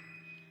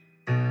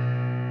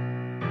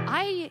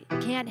 I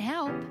can't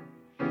help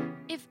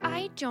if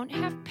I don't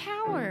have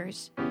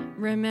powers.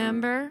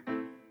 Remember?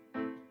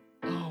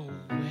 Oh,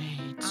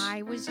 wait.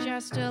 I was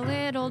just a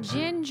little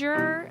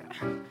ginger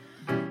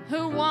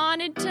who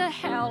wanted to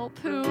help,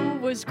 who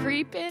was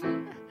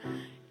creeping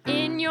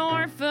in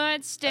your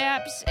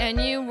footsteps,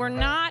 and you were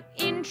not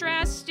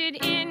interested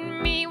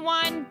in me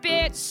one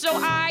bit. So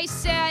I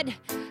said,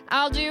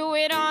 I'll do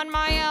it on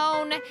my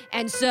own,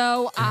 and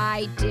so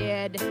I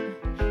did.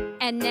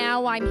 And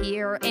now I'm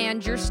here,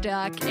 and you're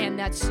stuck, and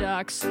that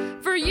sucks.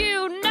 For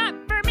you, not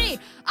for me.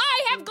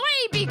 I have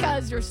glee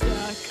because you're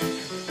stuck.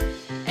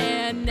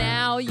 And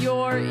now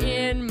you're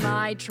in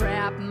my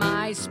trap,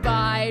 my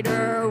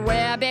spider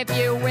web, if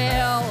you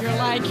will. You're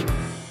like,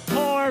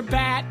 poor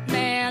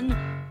Batman.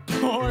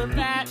 Poor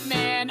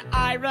Batman.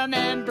 I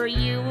remember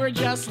you were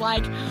just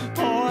like,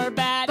 poor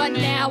Batman. But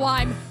now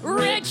I'm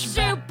rich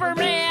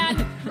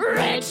Superman,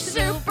 rich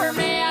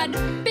Superman,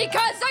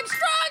 because I'm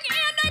strong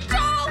and I'm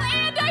tall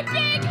and I'm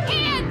big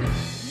and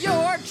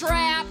you're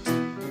trapped.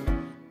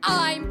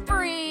 I'm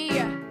free,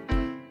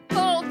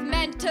 both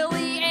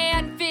mentally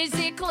and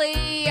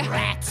physically.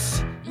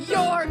 Rats.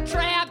 You're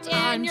trapped and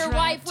I'm your trapped.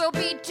 wife will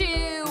be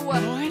too.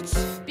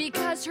 What?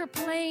 Because her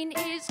plane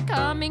is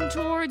coming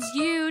towards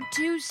you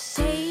to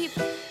save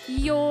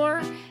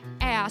your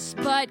ass.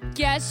 But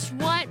guess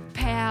what,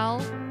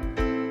 pal?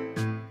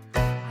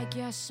 I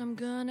guess I'm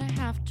gonna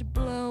have to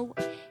blow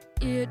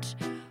it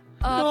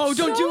up. No,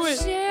 don't do it.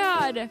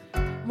 Sad.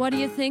 What do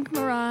you think,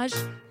 Mirage?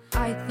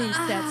 I think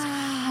that's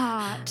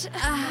hot.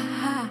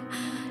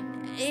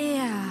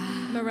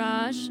 Yeah.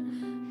 Mirage,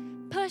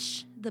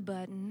 push the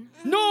button.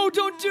 No,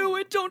 don't do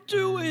it. Don't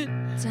do it.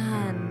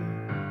 Done.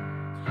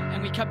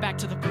 And we cut back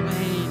to the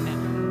plane.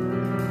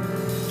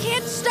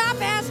 Kids,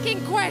 stop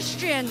asking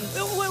questions.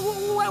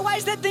 Why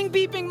is that thing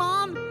beeping,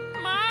 Mom?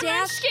 Mom, I'm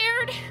Dash.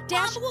 scared.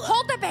 Dash,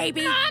 hold the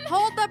baby. Mom.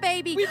 Hold the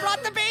baby. We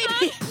brought the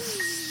baby.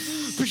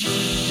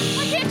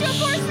 I can't do a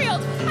force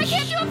field. I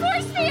can't do a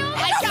force field.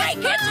 Okay,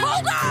 kids,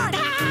 hold on.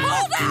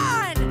 Hold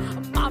on.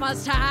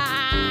 Mama's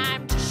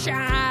time to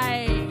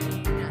shine.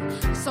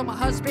 So my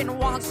husband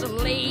wants to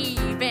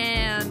leave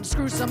and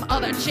screw some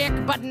other chick,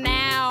 but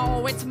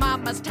now it's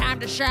Mama's time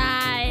to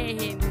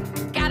shine.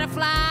 Gotta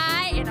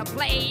fly in a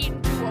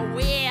plane to a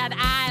weird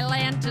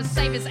island to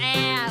save his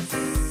ass.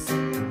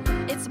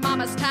 It's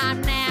Mama's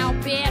time now,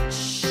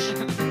 bitch.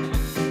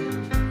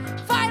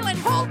 Violet,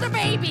 hold the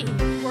baby.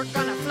 We're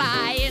gonna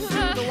fly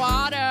into the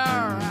water.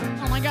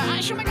 Oh my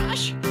gosh, oh my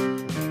gosh.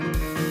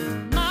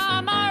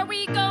 Mom, are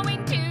we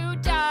going to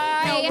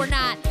die? No, we're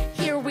not.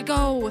 Here we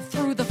go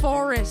through the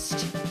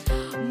forest.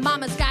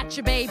 Mama's got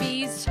you,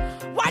 babies.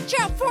 Watch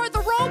out for the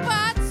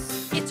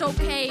robots. It's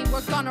okay.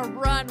 We're gonna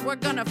run. We're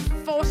gonna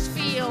force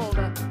field.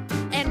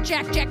 And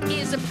Jack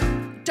is a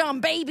dumb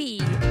baby.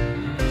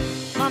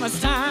 Mama's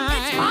time.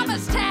 It's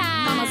Mama's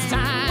time. Mama's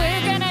time.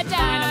 We're gonna die.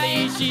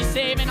 Finally, she's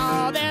saving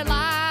all their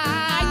lives.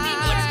 I think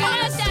it's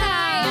Mama's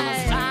time.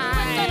 Mama's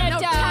time. We're gonna No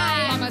die.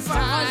 time. Mama's for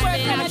time.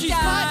 husband. We're gonna She's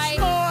die. much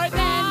more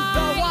than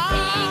the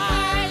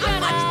wife. I'm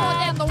much more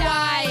than the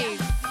wife.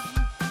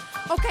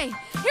 Okay,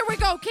 here we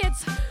go,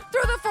 kids.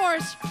 Through the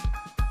forest.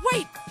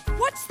 Wait,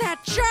 what's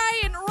that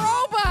giant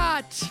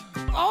robot?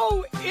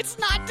 Oh, it's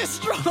not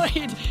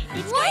destroyed.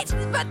 It's Wait,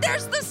 but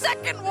there's the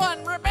second one,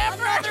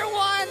 remember? another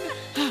one.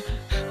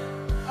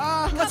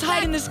 Let's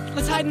hide in this.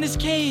 Let's hide in this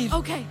cave.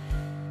 Okay.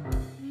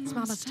 It's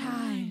Mama's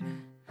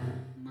time.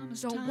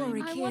 Mama's Don't time.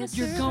 worry, I wanna kids.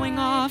 You're going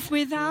off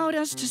without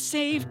us to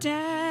save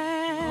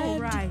Dad. All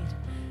right.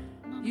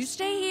 You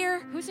stay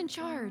here. Who's in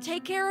charge?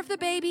 Take care of the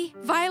baby.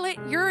 Violet,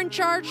 you're in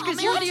charge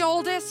because you're the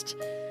oldest.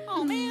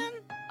 Oh man.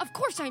 Of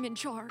course I'm in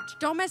charge.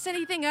 Don't mess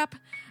anything up.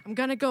 I'm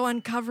gonna go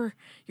uncover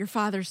your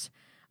father's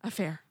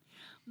affair.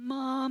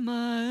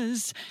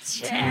 Mama's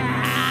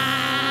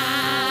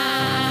time.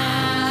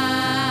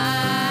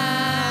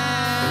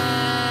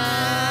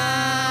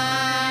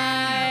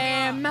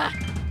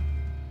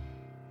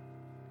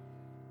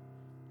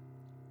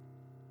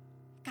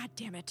 God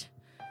damn it.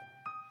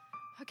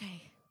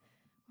 Okay.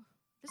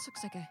 This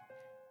looks like a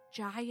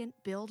giant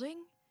building.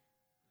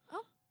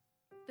 Oh,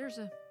 there's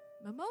a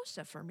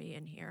mimosa for me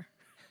in here.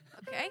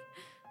 Okay.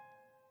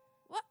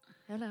 What?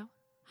 Hello.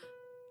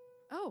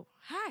 Oh,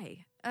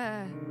 hi.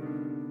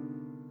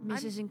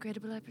 Mrs.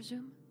 Incredible, I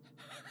presume?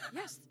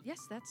 Yes,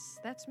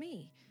 that's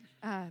me.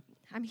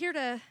 I'm here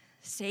to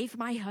save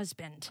my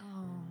husband.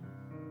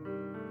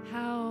 Oh.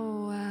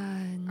 How,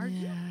 Are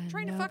you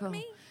trying to fuck noble.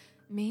 me?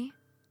 Me?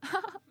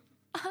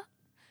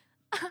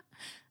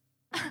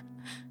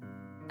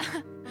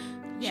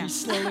 She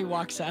slowly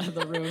walks out of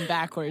the room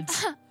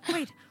backwards.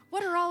 Wait,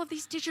 what are all of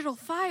these digital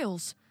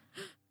files?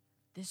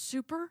 This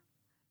super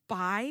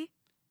by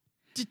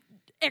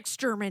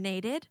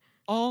exterminated.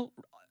 All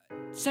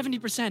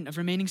 70% of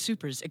remaining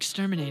supers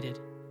exterminated.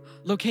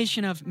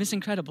 Location of Miss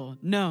Incredible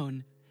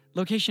known.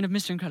 Location of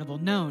Mr. Incredible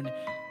known.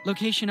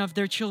 Location of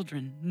their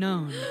children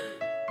known.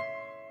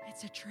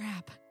 It's a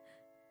trap.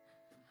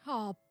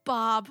 Oh,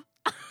 Bob.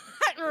 I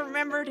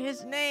remembered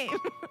his name.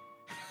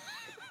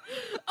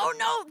 Oh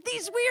no,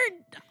 these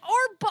weird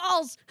orb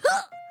balls.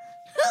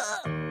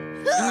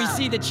 And we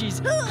see that she's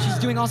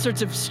doing all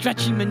sorts of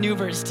stretchy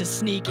maneuvers to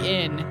sneak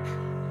in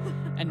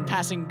and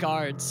passing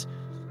guards.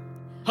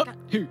 Hup,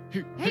 hoo,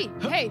 hoo, Hey,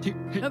 hup, hey. hoo,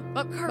 hoo,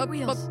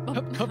 Cartwheels.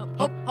 hup, hup,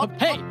 hup,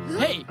 hup.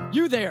 Hey,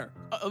 you there.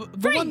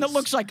 The one that Freeze.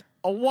 looks like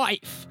a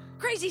wife.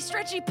 Crazy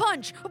stretchy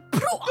punch.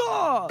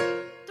 Oh,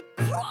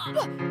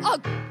 A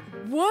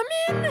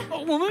woman?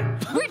 a woman?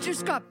 We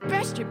just got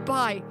bested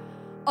by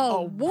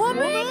a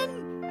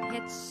woman?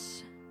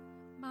 It's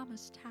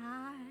Mama's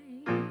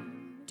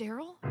time.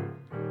 Daryl?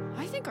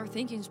 I think our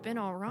thinking's been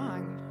all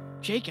wrong.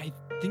 Jake, I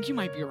think you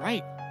might be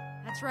right.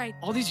 That's right.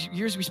 All these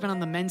years we spent on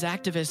the men's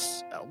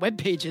activists web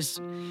pages,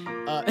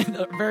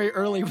 the very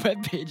early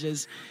web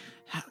pages,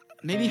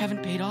 maybe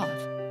haven't paid off.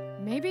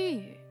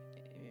 Maybe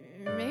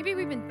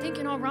we've been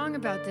thinking all wrong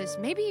about this.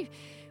 Maybe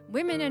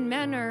women and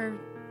men are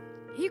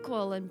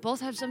equal and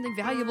both have something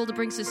valuable to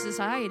bring to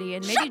society.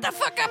 And maybe Shut the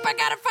fuck up! I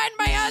gotta find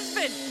my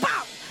husband.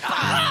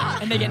 Pow!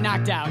 And they get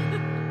knocked out.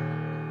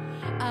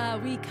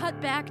 We cut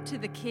back to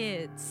the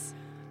kids.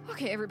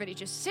 Okay, everybody,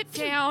 just sit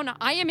down.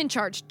 I am in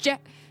charge.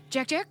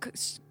 Jack,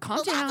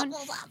 calm down.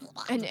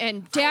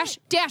 And Dash,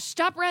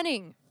 stop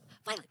running.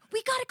 Violet,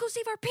 we gotta go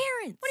save our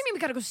parents. What do you mean we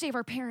gotta go save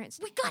our parents?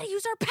 We gotta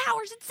use our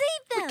powers and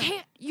save them. We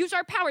can't use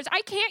our powers.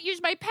 I can't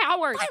use my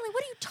powers. Violet,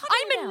 what are you talking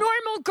I'm about? a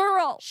normal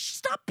girl.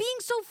 Stop being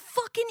so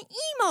fucking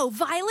emo,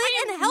 Violet,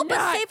 and help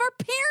us save our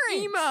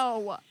parents.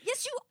 Emo.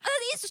 Yes, you.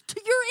 It's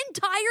your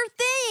entire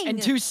thing. And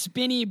two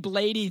spinny,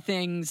 bladey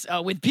things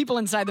with people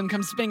inside them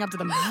come spinning up to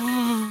them. There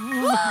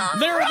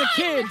are the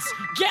kids!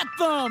 Get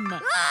them!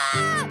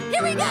 Ah,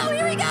 here we go!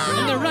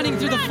 And they're running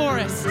through the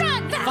forest.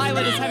 Run, fast,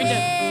 Violet's having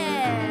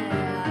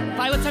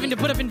to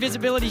yeah. put up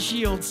invisibility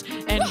shields.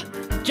 And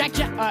Dash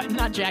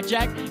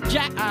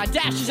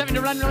is having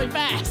to run really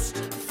fast.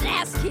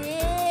 Fast kids,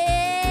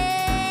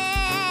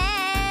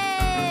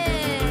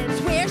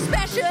 we're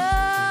special.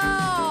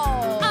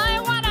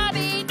 I wanna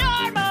be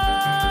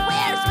normal.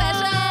 We're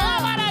special. I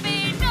wanna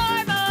be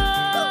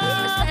normal.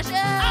 We're special.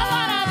 I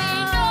wanna be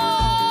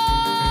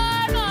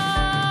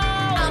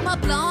normal. I'm a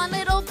blonde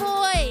little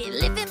boy,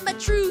 living my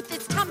truth.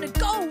 It's time to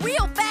go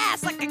real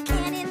fast, like a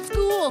can in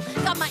school.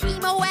 Got my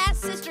emo ass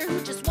sister who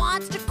just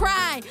wants to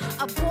cry.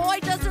 A boy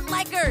doesn't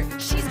like her,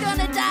 she's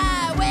gonna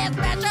die. We're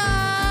special.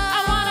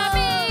 I wanna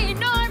be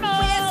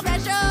normal. We're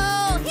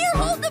special. Here,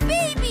 hold the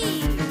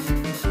baby.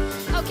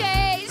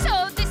 Okay,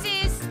 so this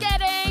is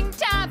getting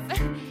tough.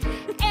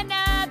 And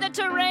the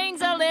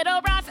terrain's a little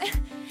rough.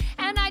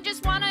 And I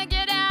just wanna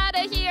get out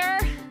of here.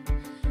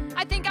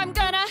 I think I'm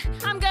gonna.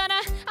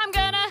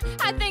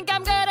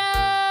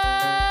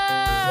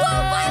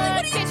 Whoa, Violet,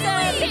 what are you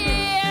doing?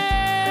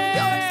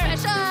 You're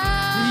special.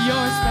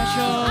 You're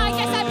special. I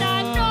guess I'm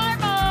not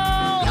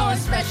normal. You're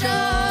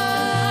special.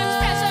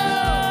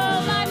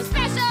 I'm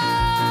special.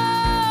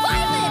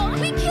 Violet,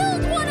 we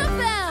killed one of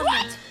them.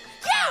 What?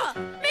 Yeah.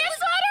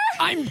 Manslaughter?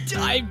 I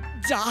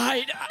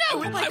died.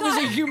 I was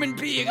a human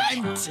being.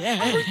 I'm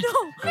dead.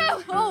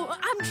 No. Oh,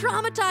 I'm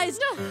traumatized.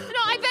 No,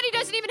 I bet he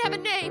doesn't even have a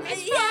name.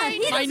 It's Yeah, fine.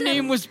 he My doesn't-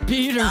 name was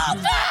Peter. No!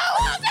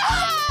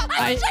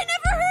 I wish I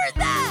never heard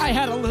that. I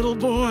had a little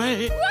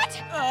boy. What?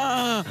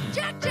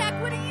 Jack,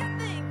 what do you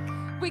think?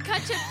 We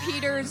cut to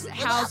Peter's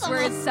house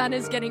where his son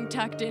is getting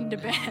tucked into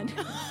bed.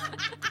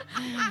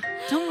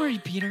 Don't worry,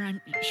 Peter. I'm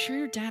sure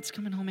your dad's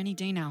coming home any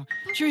day now.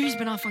 Sure, he's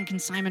been off on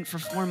consignment for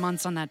 4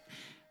 months on that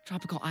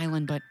tropical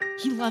island, but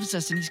he loves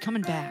us and he's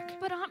coming back.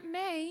 But Aunt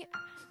May,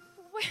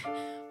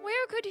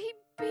 where could he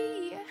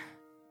be?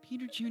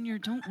 Peter Jr.,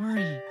 don't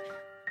worry.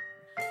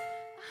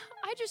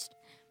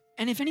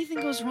 And if anything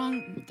goes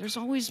wrong, there's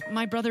always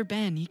my brother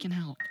Ben. He can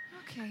help.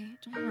 Okay.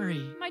 Don't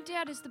worry. My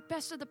dad is the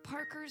best of the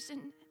Parkers,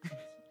 and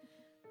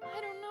I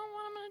don't know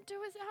what I'm going to do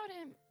without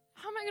him.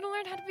 How am I going to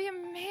learn how to be a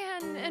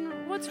man,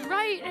 and what's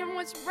right and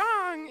what's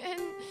wrong,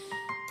 and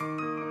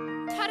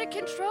how to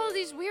control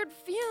these weird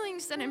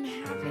feelings that I'm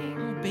having?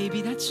 Oh,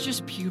 baby, that's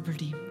just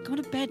puberty. Go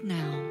to bed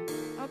now.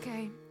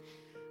 Okay.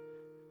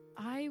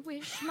 I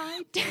wish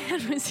my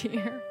dad was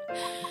here.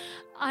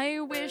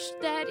 I wish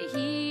that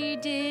he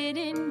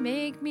didn't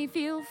make me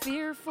feel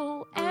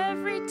fearful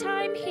every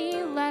time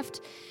he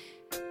left.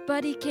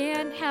 But he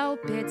can't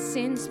help it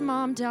since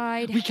Mom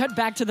died. We cut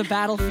back to the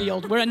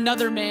battlefield where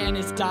another man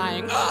is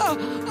dying. Oh,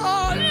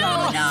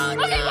 no.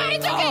 Okay, wait,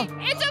 it's okay.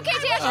 It's okay,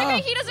 Dash.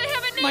 Okay, he doesn't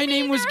have a name. My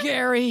name was either.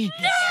 Gary.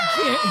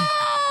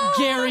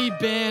 Gary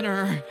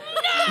Banner.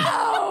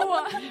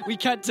 No! We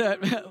cut to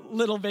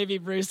little baby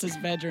Bruce's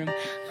bedroom.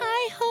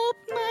 I hope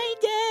my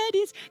dad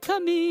is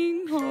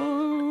coming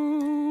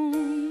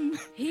home.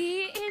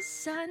 He is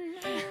son.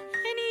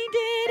 And he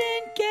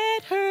didn't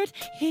get hurt.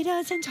 He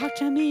doesn't talk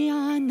to me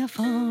on the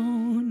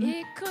phone.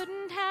 It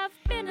couldn't have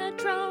been a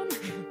drone.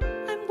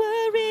 I'm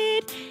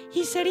worried.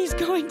 He said he's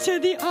going to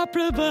the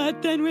opera,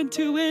 but then went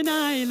to an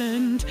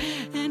island.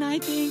 And I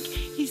think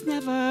he's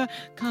never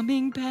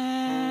coming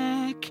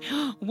back.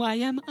 Why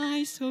am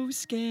I so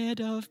scared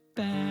of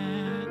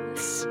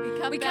bats? We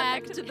come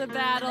back to the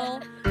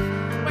battle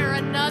where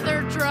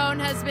another drone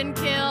has been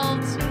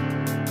killed,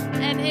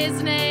 and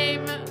his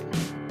name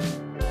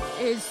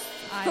Is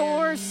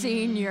Thor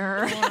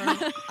Sr.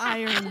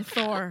 Iron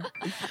Thor.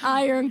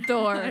 Iron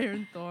Thor.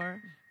 Iron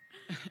Thor.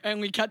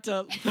 And we cut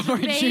to Thor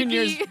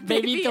Jr.'s,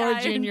 baby Thor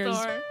Iron Jr.'s.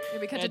 Thor.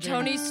 We cut to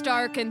bedroom. Tony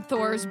Stark in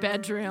Thor's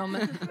bedroom.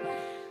 I'm a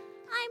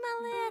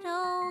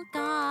little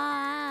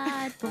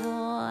god boy.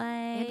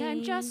 And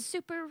I'm just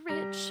super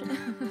rich.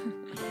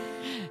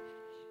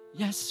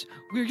 Yes,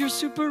 we're your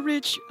super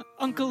rich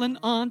uncle and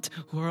aunt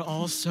who are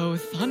also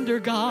thunder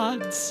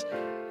gods.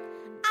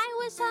 I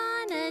was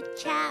on a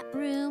chat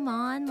room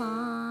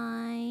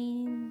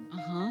online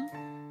Uh-huh.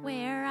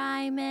 where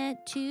I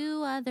met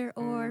 2 other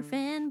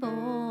orphan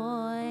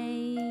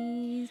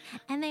boys.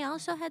 And they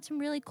also had some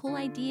really cool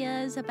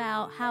ideas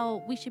about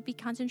how we should be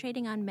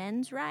concentrating on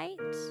men's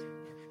rights.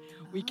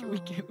 We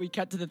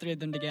cut to the 3 of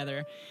them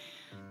together.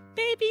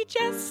 Baby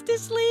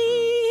Justice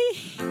League,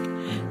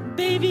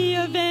 baby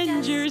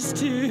Avengers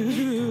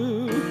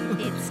 2.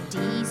 It's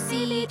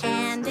DC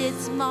and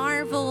it's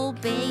Marvel,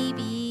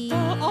 baby.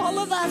 All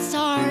of us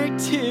are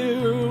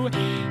too.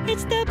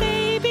 It's the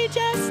baby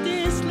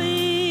Justice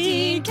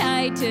League, Teen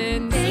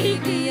Titans.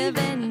 Baby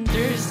Avengers.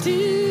 There's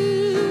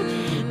 2.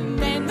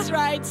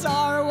 rights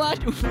are what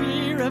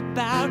we're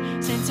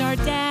about since our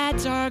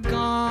dads are gone.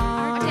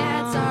 Our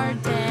dads are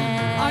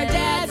dead. Our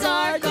dads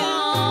are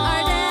gone.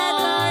 Our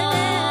dads are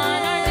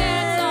dead. Our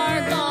dads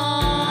are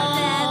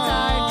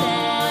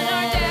gone.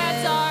 Our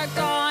dads are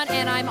gone.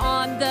 And I'm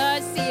on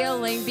the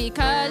ceiling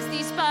because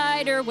these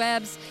spider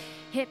webs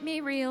hit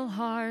me real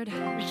hard.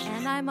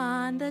 And I'm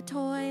on the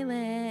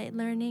toilet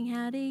learning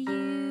how to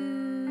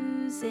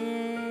use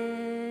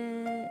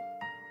it.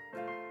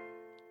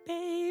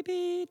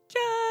 Baby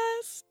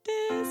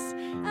Justice.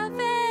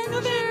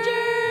 Avenger.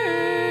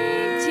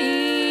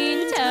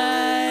 Teen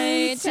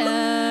Titans. Go.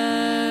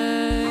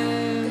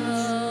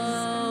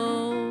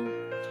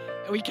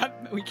 We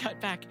cut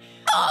back.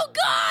 Oh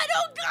God!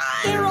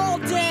 They're all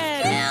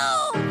dead.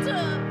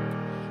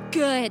 Killed!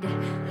 Good.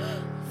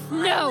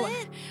 No,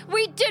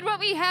 we did what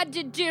we had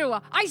to do.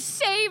 I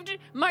saved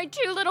my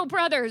 2 little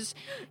brothers.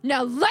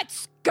 Now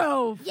let's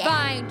go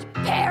find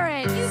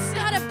parents. You've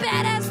got a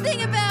badass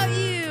thing about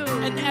you.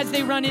 And as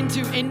they run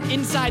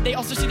inside, they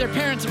also see their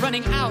parents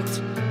running out.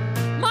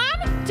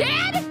 Mom?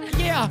 Dad?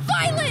 Yeah.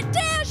 Violet!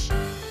 Dash!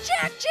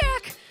 Jack!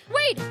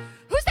 Wait,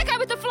 who's that guy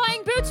with the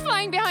flying boots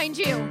flying behind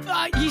you?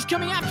 He's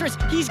coming after us.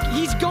 He's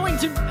going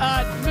to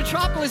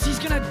Metropolis. He's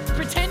gonna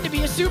pretend to be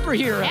a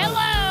superhero.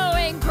 Hello,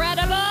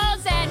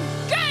 Incredibles, and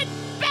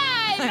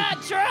goodbye,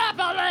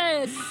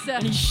 Metropolis!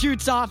 And he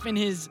shoots off in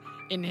his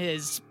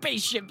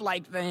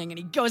spaceship-like thing, and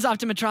he goes off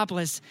to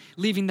Metropolis,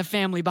 leaving the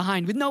family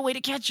behind with no way to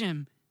catch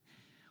him.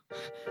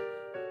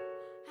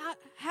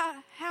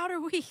 How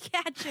do we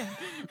catch him?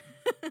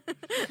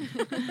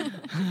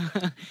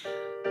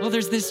 Well,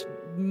 there's this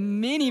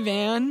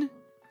minivan.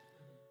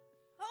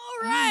 All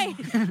right.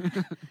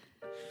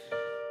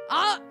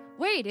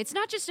 Wait, it's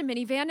not just a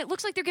minivan. It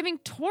looks like they're giving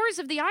tours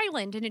of the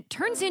island, and it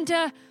turns into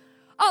a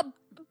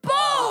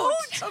boat!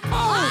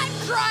 I'm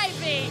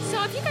driving!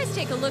 So if you guys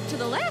take a look to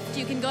the left,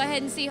 you can go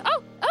ahead and see,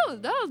 oh,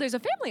 there's a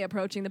family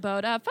approaching the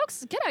boat.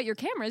 Folks, get out your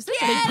cameras. They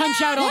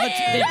punch out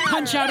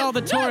all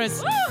the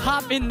tourists,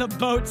 hop in the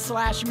boat /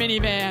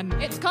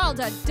 minivan. It's called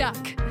a duck.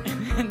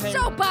 And then,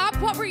 So, Bob,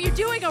 what were you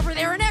doing over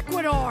there in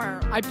Ecuador?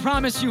 I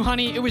promise you,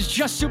 honey, it was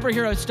just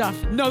superhero stuff,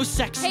 no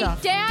sex Hey,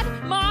 stuff. Dad,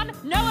 Mom,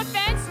 no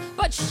offense,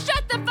 but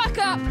shut the fuck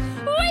up.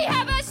 We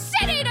have a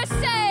city to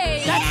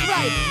save! That's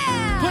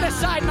right. Put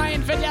aside my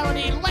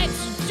infidelity.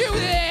 Let's do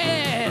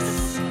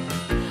this.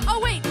 Oh,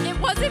 wait, it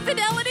was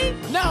infidelity?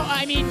 No,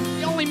 I mean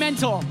only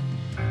mental.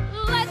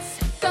 Let's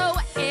go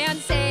and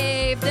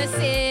save the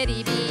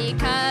city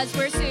because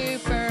we're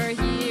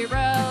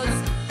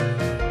superheroes.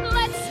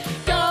 Let's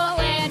go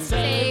and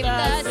save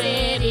the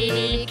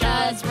city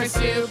because we're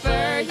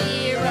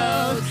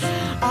superheroes.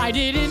 I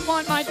didn't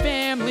want my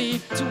family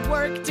to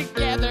work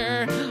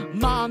together,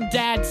 mom,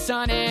 dad,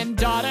 son, and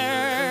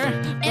daughter.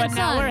 But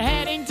now we're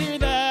heading to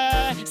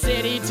the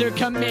city to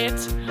commit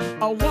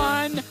a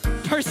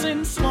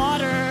one-person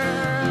slaughter.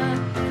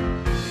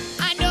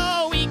 I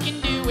know we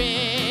can do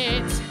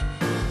it.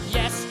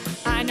 Yes,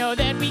 I know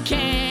that we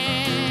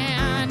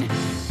can.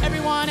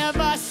 Every one of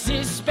us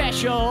is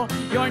special.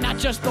 You're not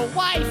just a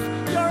wife,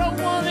 you're a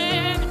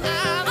woman.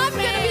 I'm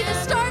gonna be the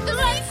star of the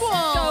sequel.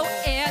 Go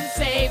and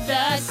save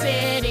the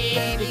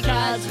city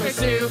because we're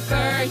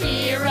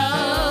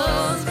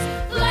superheroes.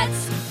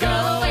 Let's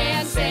go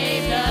and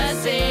save the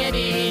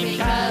city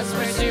because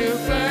we're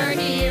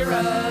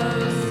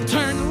superheroes.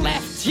 Turn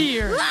left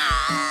here.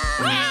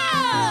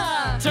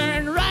 Ah!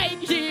 Turn right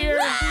here.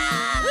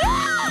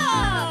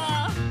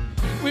 Ah!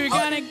 We're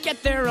gonna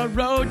get there, a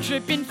road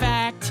trip, in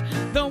fact,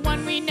 the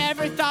one we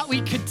never thought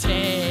we could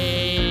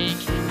take.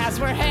 As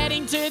we're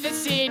heading to the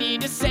city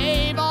to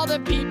save all the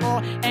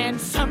people, and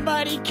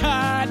somebody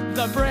cut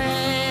the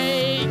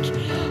brake.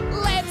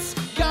 Let's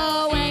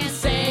go and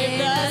save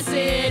the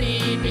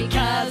city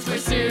because we're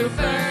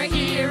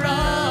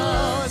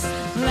superheroes.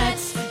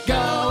 Let's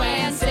go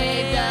and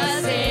save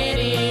the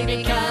city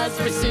because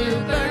we're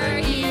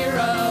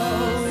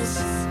superheroes.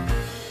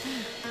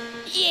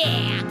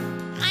 Yeah,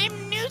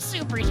 I'm new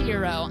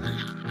superhero.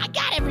 I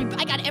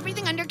got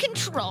everything under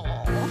control.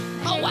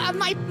 Oh,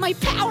 my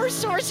power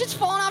source has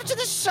fallen off to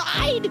the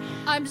side.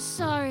 I'm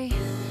sorry.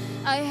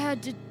 I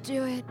had to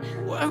do it.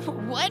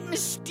 What,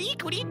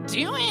 Mystique? What are you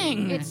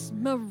doing? It's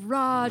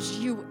Mirage,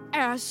 you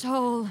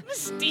asshole.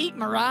 Mystique,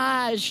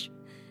 Mirage.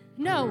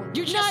 No,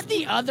 You're just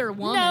the other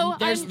woman. No,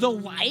 There's I'm- the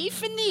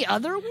wife and the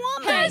other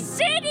woman. The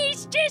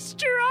city's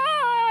destroyed!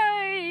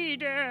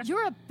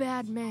 You're a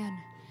bad man.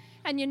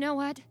 And you know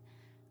what?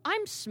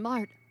 I'm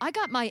smart. I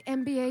got my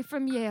MBA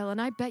from Yale,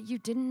 and I bet you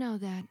didn't know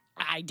that.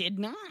 I did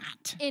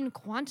not. In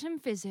quantum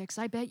physics,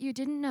 I bet you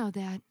didn't know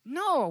that.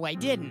 No, I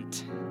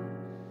didn't.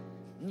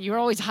 You're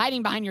always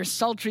hiding behind your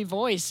sultry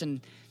voice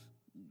and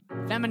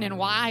feminine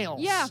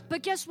wiles. Yeah,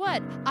 but guess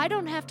what? I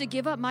don't have to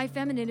give up my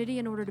femininity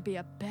in order to be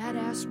a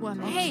badass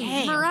woman.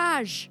 Hey,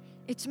 Mirage,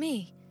 it's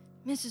me,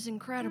 Mrs.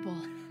 Incredible.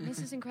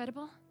 Mrs.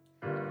 Incredible?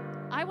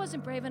 I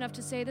wasn't brave enough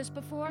to say this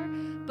before,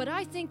 but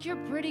I think you're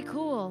pretty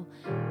cool.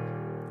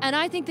 And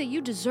I think that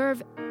you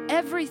deserve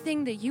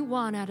everything that you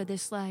want out of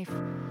this life.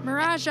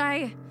 Mirage,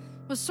 I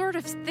was sort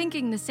of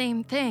thinking the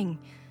same thing.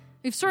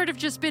 We've sort of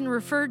just been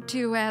referred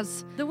to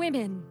as The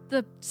women.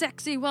 the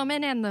sexy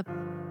woman and the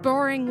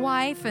boring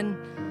wife, and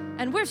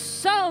And we're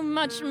so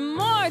much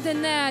more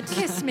than that.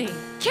 kiss me.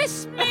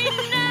 Kiss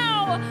me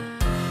now!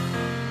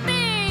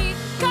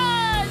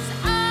 Because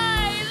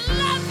I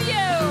love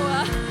you!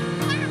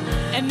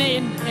 And they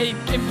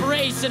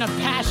embrace in a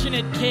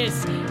passionate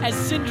kiss as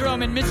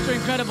Syndrome and Mr.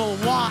 Incredible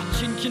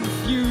watch in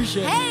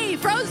confusion. Hey,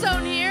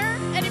 Frozone here.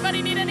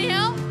 Anybody need any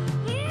help?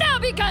 No,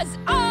 because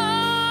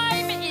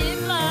I'm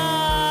in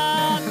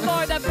love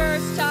for the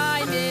first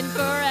time in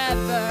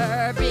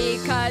forever.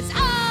 Because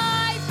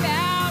I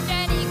found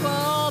an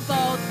equal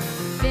both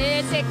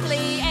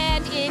physically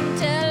and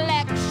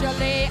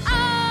intellectually.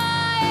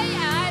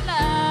 I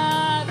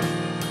love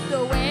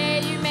the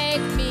way you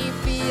make me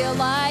feel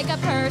like a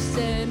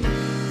person.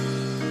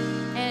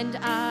 And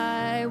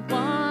I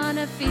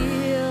wanna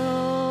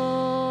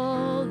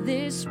feel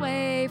this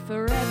way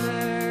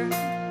forever.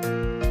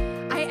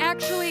 I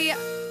actually,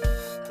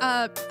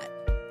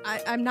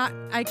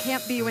 I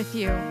can't be with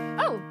you.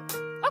 Oh,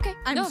 okay.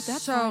 I'm no,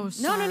 that's so fine.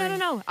 sorry.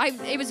 No.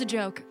 It was a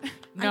joke.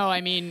 No,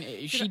 I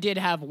mean, she did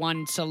have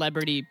one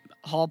celebrity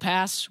hall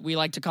pass, we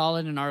like to call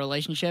it, in our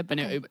relationship,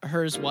 and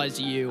hers was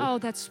you. Oh,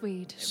 that's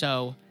sweet.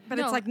 So, But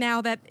No. it's like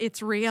now that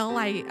it's real,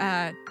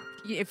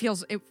 it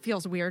feels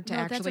weird to No,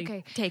 that's actually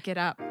okay. take it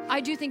up.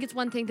 I do think it's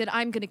one thing that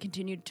I'm going to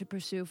continue to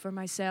pursue for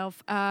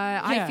myself.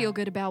 I Yeah. feel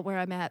good about where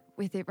I'm at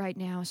with it right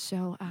now.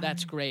 So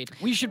that's great.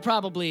 We should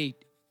probably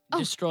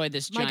destroy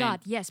this My giant...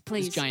 God, yes,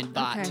 please. This giant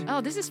bot. Okay. Oh,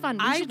 this is fun.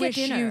 We I should get wish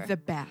dinner. you the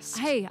best.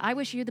 Hey, I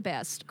wish you the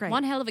best. Great.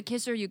 One hell of a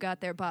kisser you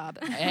got there,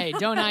 Bob. Hey,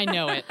 don't I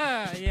know it?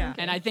 Yeah.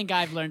 And I think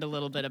I've learned a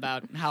little bit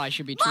about how I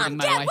should be Mom, treating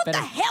my Dad, wife what better.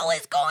 the hell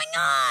is going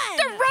on?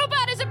 The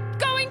robot is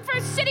going for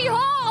City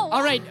Hall.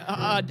 All right,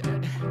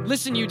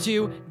 listen, you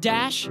two.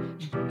 Dash,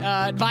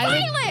 Violet.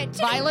 Violet!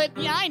 Violet?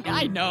 Yeah,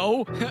 I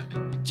know.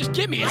 Just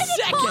give me a Why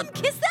did Mom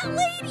second. kiss that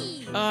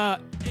lady?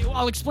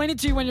 I'll explain it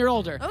to you when you're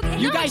older. Okay.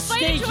 You No, guys Explain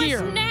stay it to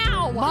here. us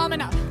now. Mom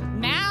and I.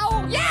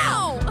 Now?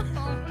 No!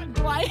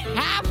 Do I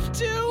have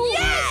to?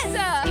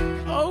 Yes!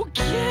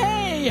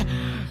 Okay.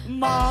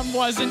 Mom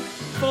wasn't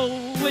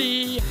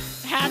fully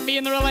happy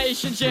in the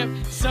relationship,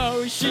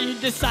 so she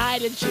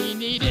decided she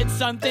needed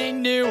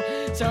something new.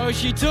 So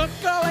she took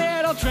a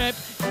little trip,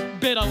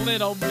 bit a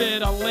little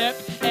bit of lip,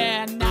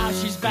 and now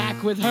she's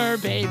back with her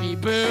baby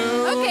boo.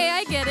 Okay,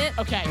 I get it.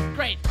 Okay,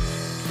 great.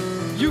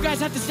 You guys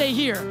have to stay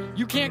here.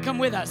 You can't come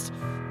with us.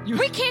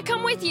 We can't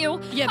come with you.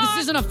 Yeah, this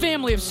isn't a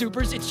family of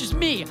supers. It's just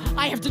me.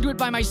 I have to do it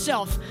by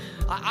myself.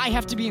 I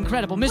have to be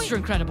incredible, Mr.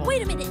 Incredible.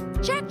 Wait a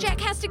minute. Jack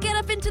has to get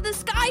up into the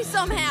sky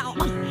somehow.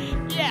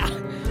 Yeah.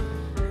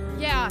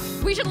 Yeah,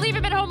 we should leave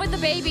him at home with the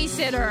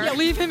babysitter. Yeah,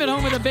 leave him at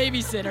home with a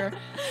babysitter.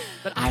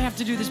 But I have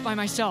to do this by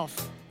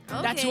myself.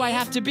 That's who I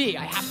have to be.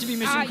 I have to be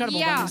Mr. Incredible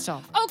by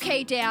myself.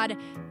 Okay, Dad.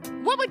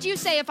 What would you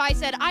say if I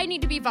said I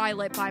need to be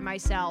Violet by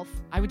myself?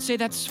 I would say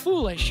that's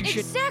foolish. You should.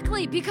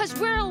 Exactly, because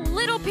we're a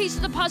little piece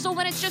of the puzzle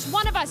when it's just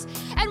one of us,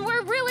 and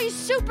we're really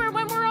super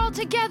when we're all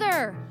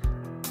together.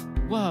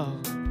 Whoa.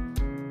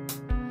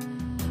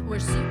 We're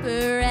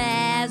super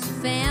as a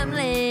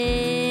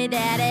family,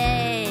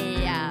 Daddy.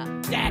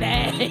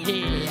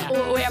 Daddy.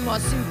 We're more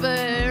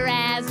super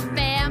as a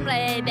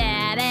family,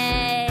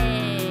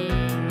 Daddy.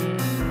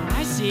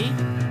 I see.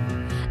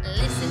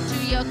 Listen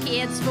to your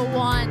kids for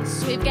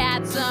once. We've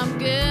got some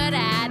good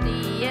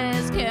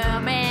ideas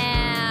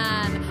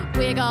coming.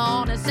 We're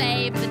gonna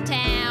save the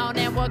town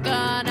and we're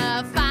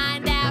gonna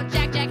find out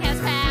Jack has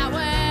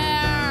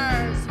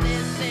powers.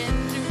 Listen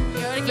to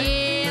your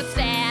kids,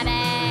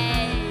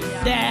 Daddy.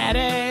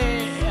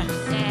 Daddy.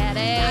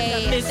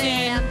 Daddy.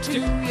 Listen to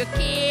your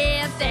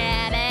kids,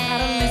 Daddy.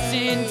 Gotta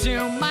listen to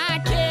my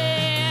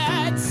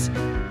kids.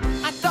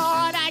 I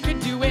thought I could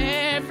do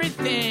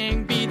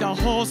everything, be the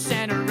whole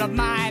center of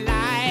my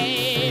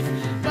life.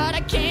 But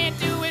I can't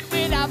do it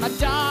without my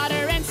daughter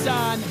and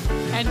son,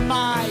 and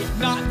my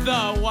not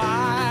the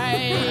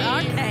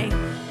wife. Okay.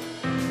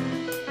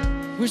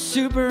 We're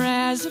super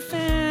as a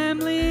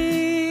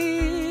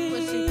family.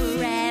 We're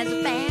super as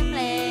a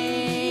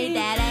family,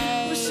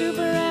 Daddy. We're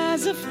super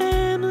as a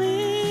family.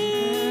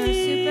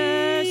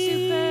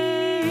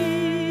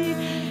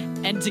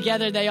 And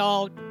together they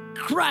all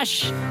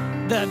crush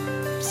the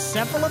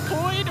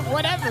cephalopoid,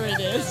 whatever it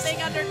is. Thing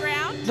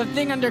underground? The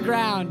thing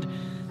underground.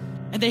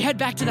 And they head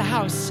back to the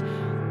house.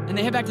 And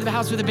they head back to the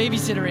house where the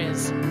babysitter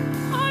is.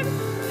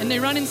 And they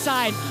run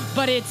inside,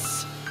 but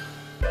it's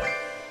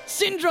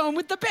Syndrome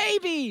with the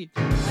baby.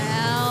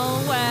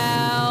 Well.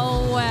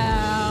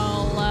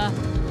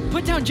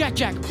 Put down Jack.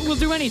 We'll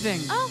do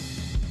anything. Oh,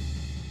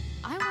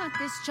 I want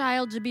this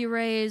child to be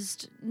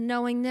raised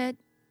knowing that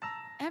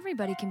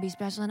everybody can be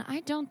special, and I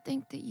don't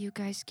think that you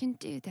guys can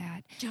do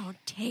that. Don't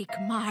take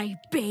my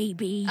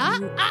baby.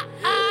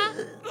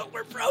 Oh,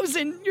 we're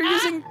frozen. You're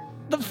using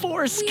the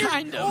force,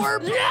 kind of.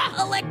 Orb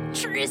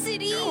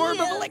electricity. Orb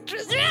of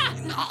electricity.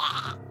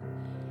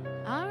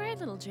 All right,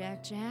 little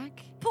Jack.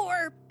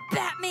 Poor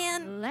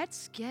Batman.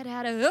 Let's get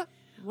out of...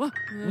 Whoa.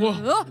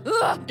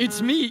 It's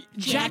me,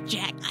 Jack.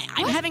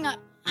 I'm having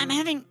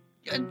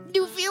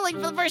new feeling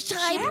for the first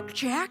time.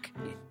 Jack,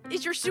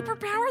 is your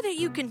superpower that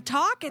you can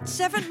talk at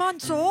 7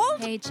 months old?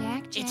 Hey,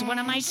 Jack. It's one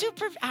of my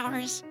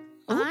superpowers.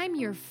 I'm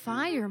your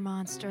fire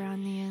monster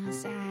on the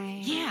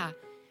inside. Yeah.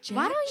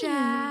 Why don't you?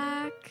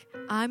 Jack,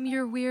 I'm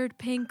your weird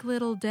pink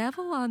little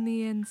devil on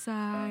the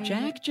inside.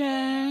 Jack.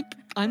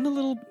 I'm the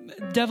little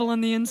devil on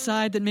the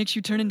inside that makes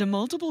you turn into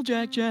multiple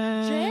Jack.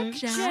 I'm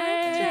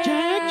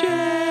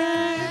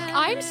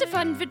so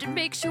fun that it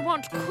makes you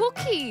want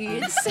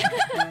cookies.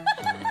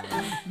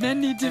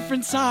 Many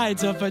different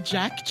sides of a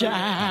Jack.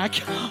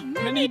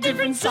 Many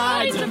different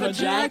sides of a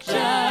Jack.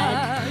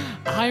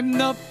 I'm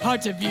the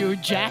part of you,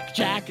 Jack,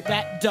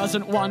 that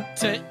doesn't want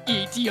to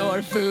eat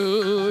your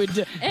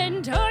food.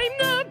 And I'm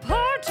the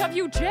part of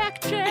you,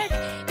 Jack,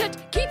 that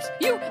keeps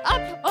you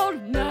up all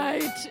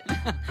night.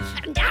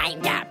 And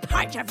I'm the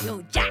part of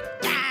you, Jack,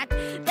 that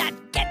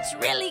gets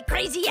really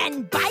crazy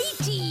and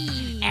bitey.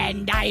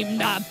 And I'm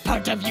the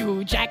part of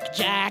you, Jack,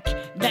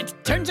 that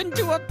turns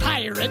into a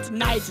pirate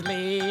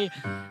nightly.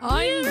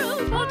 I'm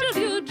the part of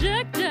you,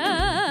 Jack.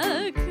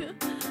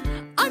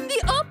 I'm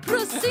the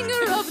opera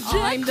singer of Jack.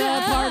 I'm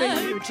the part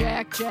of you,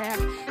 Jack,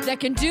 that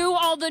can do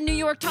all the New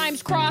York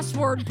Times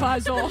crossword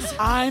puzzles.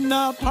 I'm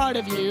the part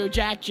of you,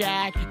 Jack,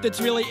 that's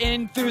really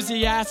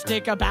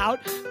enthusiastic about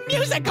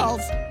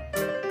musicals.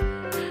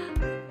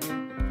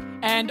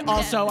 And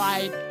also,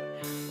 I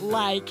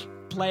like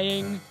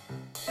playing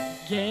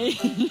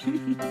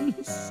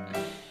games.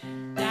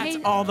 That's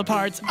all the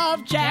parts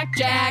of Jack.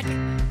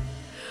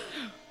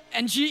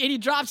 And he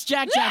drops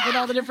Jack with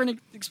all the different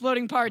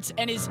exploding parts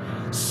and is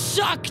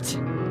sucked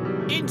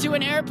into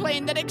an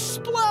airplane that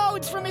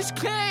explodes from his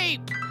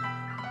cape.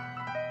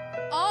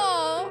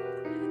 Oh,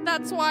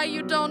 that's why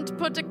you don't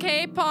put a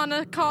cape on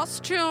a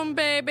costume,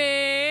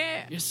 baby.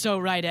 You're so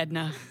right,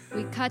 Edna.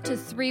 We cut to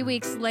 3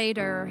 weeks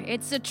later.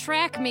 It's a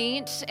track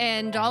meet,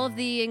 and all of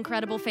the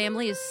Incredible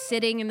family is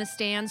sitting in the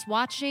stands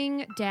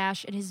watching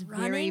Dash at his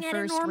Running very at a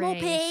first normal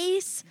race.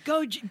 pace.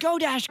 Go,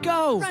 Dash,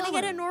 go. Running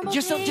at a normal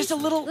Just pace. a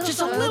little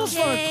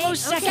slower. Close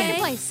second.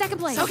 Okay. Second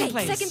place. Okay,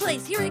 second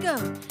place. Here we go.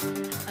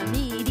 A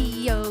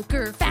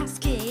mediocre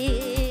fast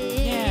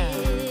kid. Yeah.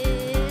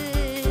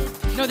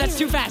 No, that's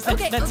too fast.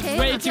 That's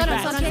way too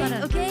fast.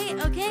 Okay.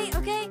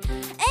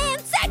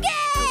 And second!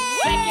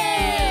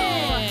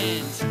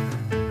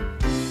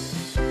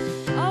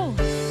 Oh,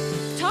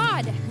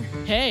 Todd.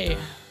 Hey.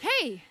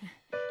 Hey,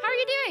 how are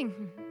you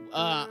doing?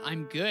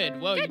 I'm good.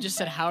 Whoa, you just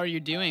said, how are you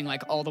doing,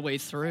 like, all the way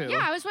through?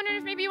 Yeah, I was wondering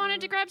if maybe you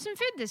wanted to grab some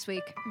food this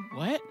week.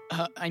 What?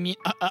 I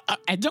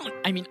don't,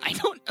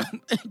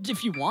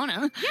 if you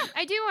wanna. Yeah,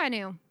 I do want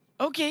to.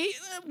 Okay,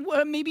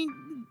 maybe...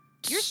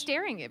 You're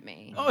staring at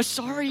me. Oh,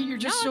 sorry, you're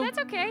just No, so... that's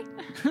okay.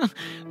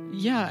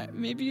 Yeah,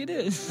 maybe it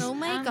is. Oh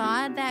my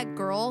god, that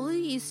girl who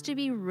used to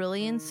be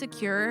really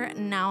insecure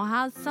now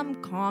has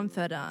some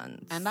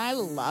confidence. And I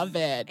love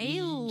it. I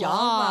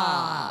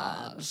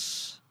love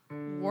Yes.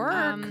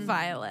 Work,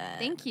 Violet.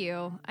 Thank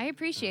you. I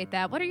appreciate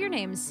that. What are your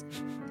names?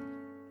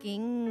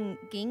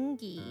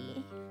 Gingy.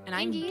 And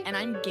I'm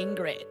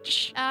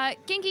Gingrich.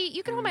 Gingy,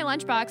 you can hold my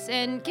lunchbox,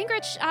 and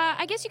Gingrich,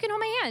 I guess you can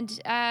hold my hand,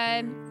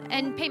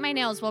 and paint my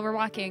nails while we're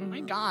walking. Oh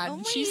my God, Oh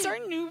my she's our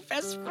new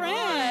best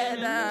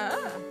friend.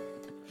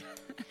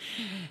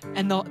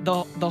 And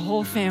the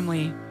whole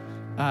family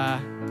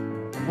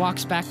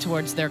walks back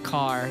towards their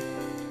car,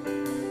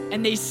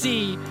 and they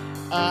see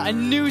a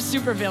new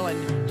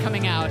supervillain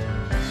coming out.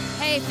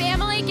 Hey,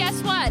 family,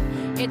 guess what?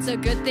 It's a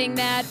good thing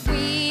that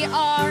we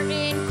are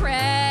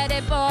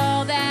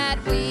incredible, that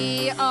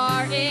we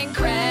are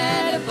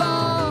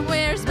incredible.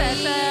 We're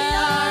special. We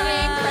are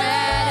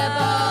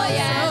incredible,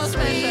 yes,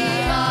 we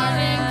are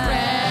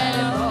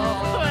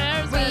incredible.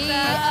 We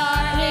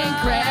are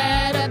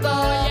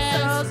incredible,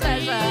 yes,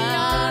 we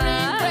are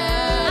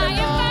incredible. I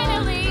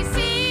am finally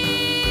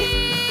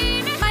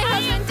seen. My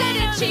husband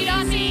didn't cheat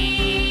on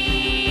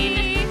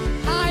me.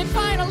 I'm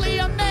finally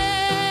a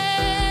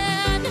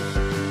man.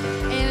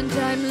 And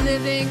I'm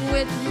living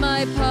with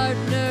my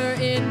partner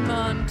in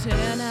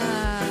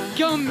Montana.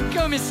 Go,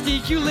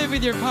 Mystique, you live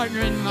with your partner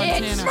in Montana.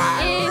 It is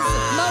Mirage.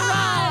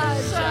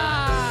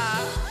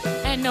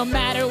 And no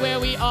matter where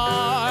we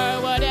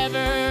are,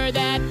 whatever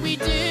that we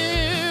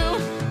do,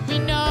 we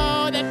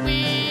know that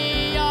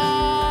we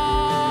are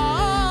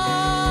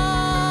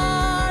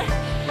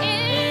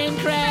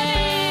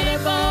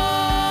incredible.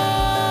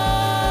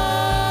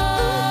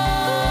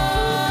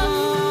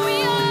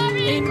 We are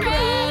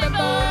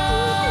incredible.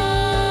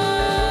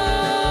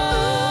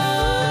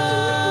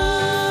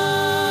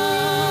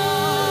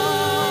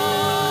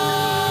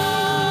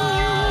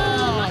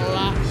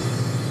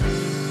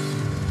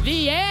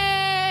 The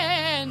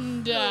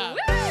end.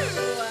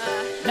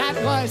 That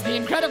was The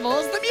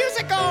Incredibles, the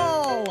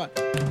musical.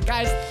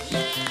 Guys,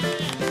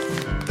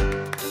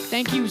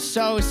 thank you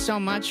so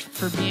much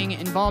for being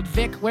involved.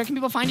 Vic, where can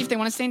people find you if they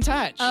want to stay in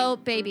touch? Oh,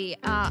 baby.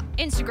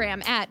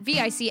 Instagram at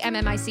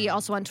VICMMIC,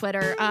 also on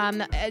Twitter.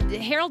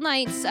 Herald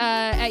Nights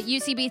at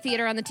UCB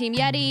Theater on the Team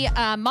Yeti.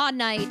 Mod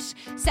Night,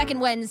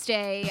 second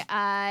Wednesday,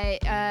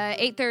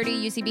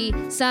 8:30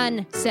 UCB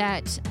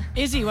Sunset.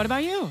 Izzy, what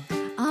about you?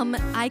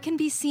 I can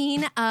be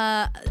seen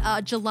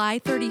July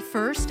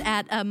 31st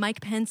at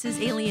Mike Pence's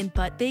Alien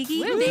Butt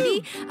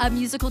Baby, a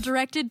musical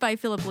directed by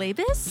Philip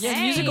Labis.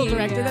 Yeah, musical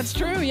director. That's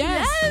true.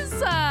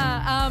 Yes.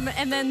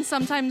 And then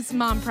sometimes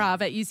Mom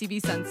Prov at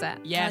UCB Sunset.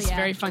 Yes,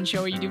 very fun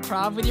show where you do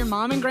prov with your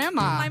mom and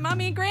grandma. My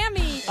mommy and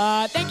Grammy.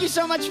 Thank you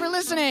so much for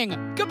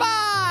listening.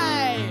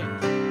 Goodbye.